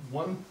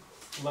 one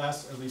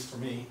last, at least for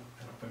me,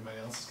 I don't know if anybody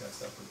else has got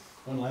stuff, but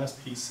one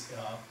last piece,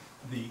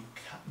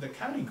 the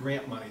county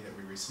grant money that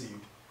we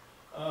received.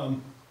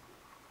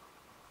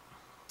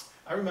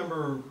 I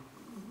remember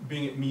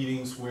being at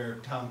meetings where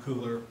Tom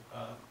Kugler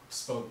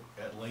spoke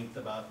at length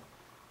about,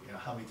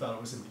 how he thought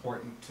it was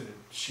important to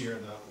share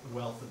the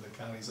wealth of the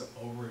county's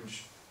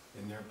overage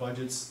in their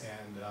budgets,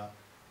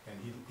 and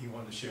he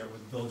wanted to share it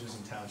with villages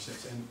and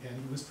townships, and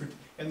he was,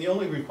 and the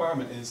only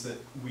requirement is that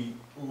we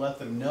let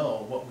them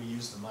know what we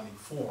use the money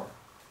for.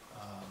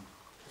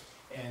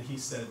 And he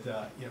said,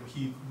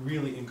 he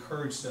really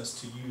encouraged us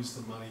to use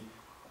the money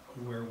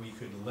where we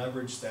could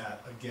leverage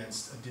that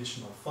against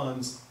additional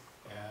funds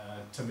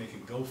to make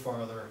it go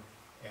farther,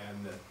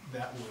 and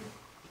that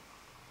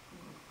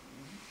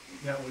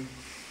would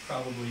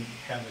probably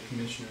have the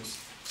commissioners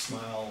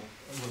smile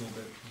a little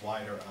bit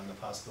wider on the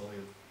possibility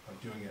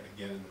of doing it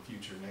again in the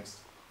future, next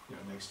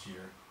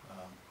year.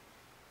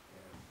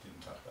 And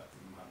didn't talk about the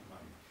amount of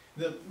money.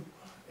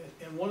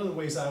 And one of the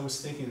ways I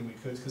was thinking that we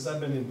could, because I've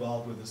been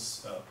involved with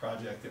this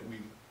project that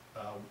we've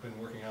been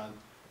working on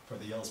for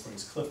the Yellow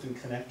Springs Clifton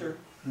Connector,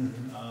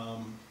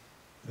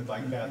 the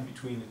bike path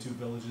between the two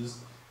villages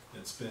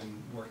that's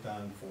been worked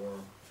on for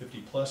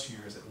 50+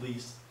 years at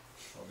least.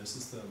 Well, this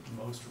is the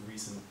most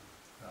recent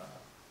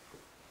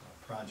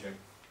project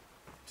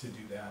to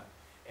do that.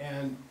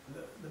 And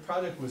the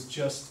project was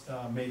just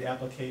made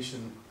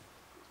application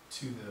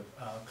to the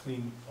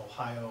Clean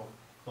Ohio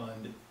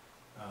Fund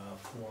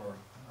for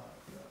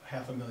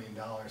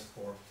 $500,000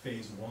 for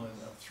phase 1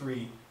 of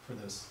 3 for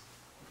this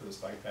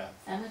bike path.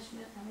 How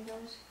many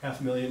dollars?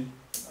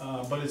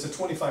 $500,000, but it's a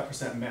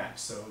 25% match,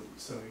 so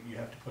you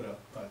have to put up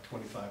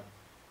 25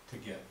 to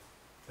get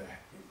the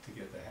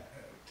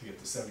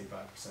 75%.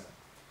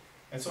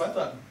 And so I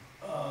thought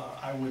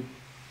I would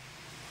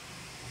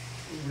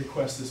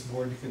request this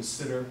board to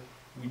consider.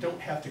 We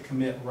don't have to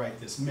commit right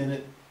this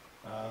minute,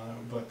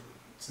 but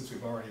since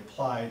we've already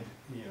applied,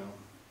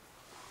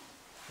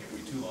 can't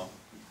wait too long,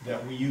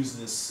 that we use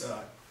this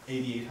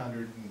 $8,800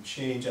 and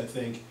change, I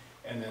think,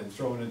 and then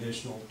throw an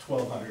additional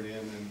 $1,200 in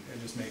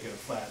and just make it a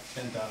flat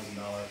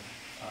 $10,000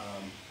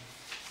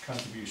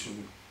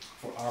 contribution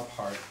for our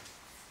part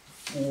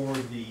for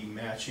the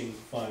matching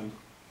fund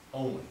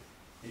only.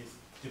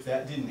 If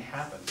that didn't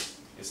happen,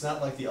 It's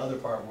not like the other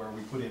part where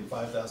we put in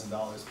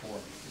 $5,000 for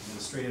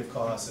administrative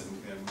costs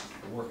and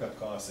workup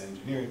costs,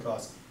 engineering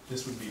costs.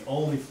 This would be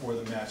only for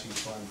the matching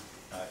fund.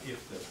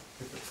 If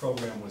the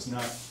program was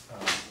not,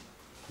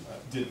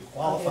 didn't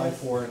qualify Okay.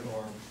 for it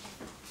or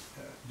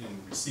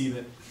didn't receive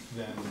it,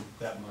 then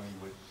that money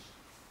would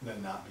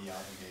then not be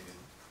obligated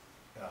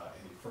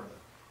any further.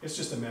 It's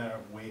just a matter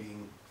of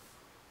waiting.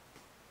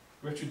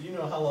 Richard, do you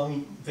know how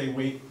long they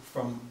wait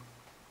from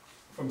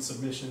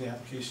submission of the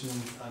application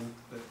on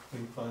the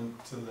clean fund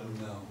to the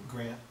No.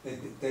 grant?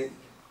 In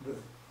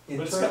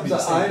But it's gotta be terms the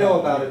of, same I know time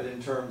of about year. it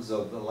in terms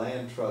of the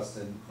land trust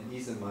and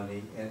easement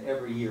money, and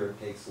every year it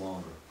takes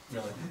longer.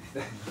 Really?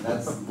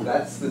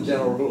 That's the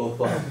general rule of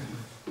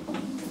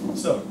thumb.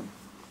 So,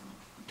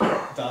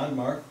 Don,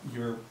 Mark,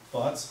 your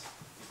thoughts?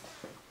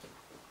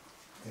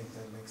 Think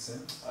that makes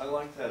sense? I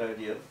like that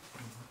idea.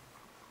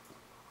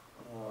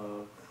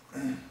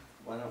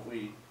 Why don't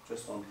we,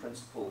 just on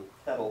principle,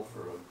 pedal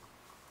for a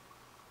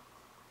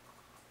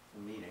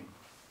meeting?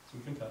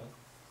 We can cut it.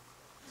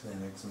 To the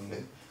next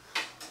meeting?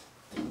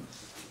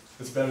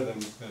 It's better than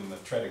the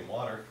treading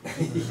water. I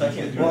can't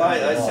do Well,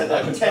 that. I said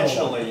that can tell.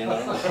 intentionally, you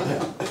know. No,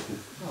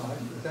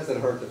 it doesn't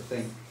hurt to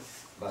think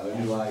about a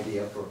new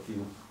idea for a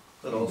few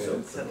But also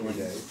minutes, a few pedaling,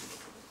 days.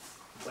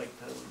 like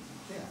pedaling.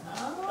 Yeah.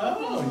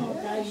 Oh,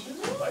 yeah. guys, you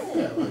Like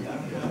did. that, like that.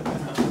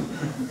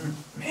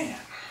 Man.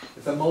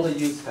 It's a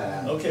multi-use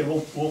path. Okay,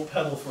 we'll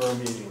pedal for our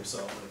meeting or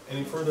so.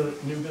 Any further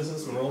new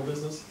business or old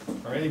business,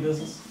 or any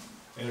business?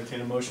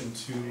 Entertain a motion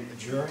to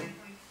adjourn.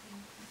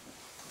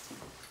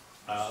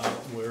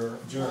 We're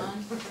adjourned.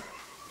 John?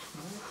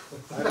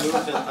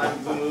 I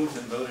moved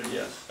and voted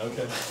yes.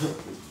 Okay.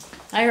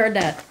 I heard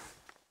that.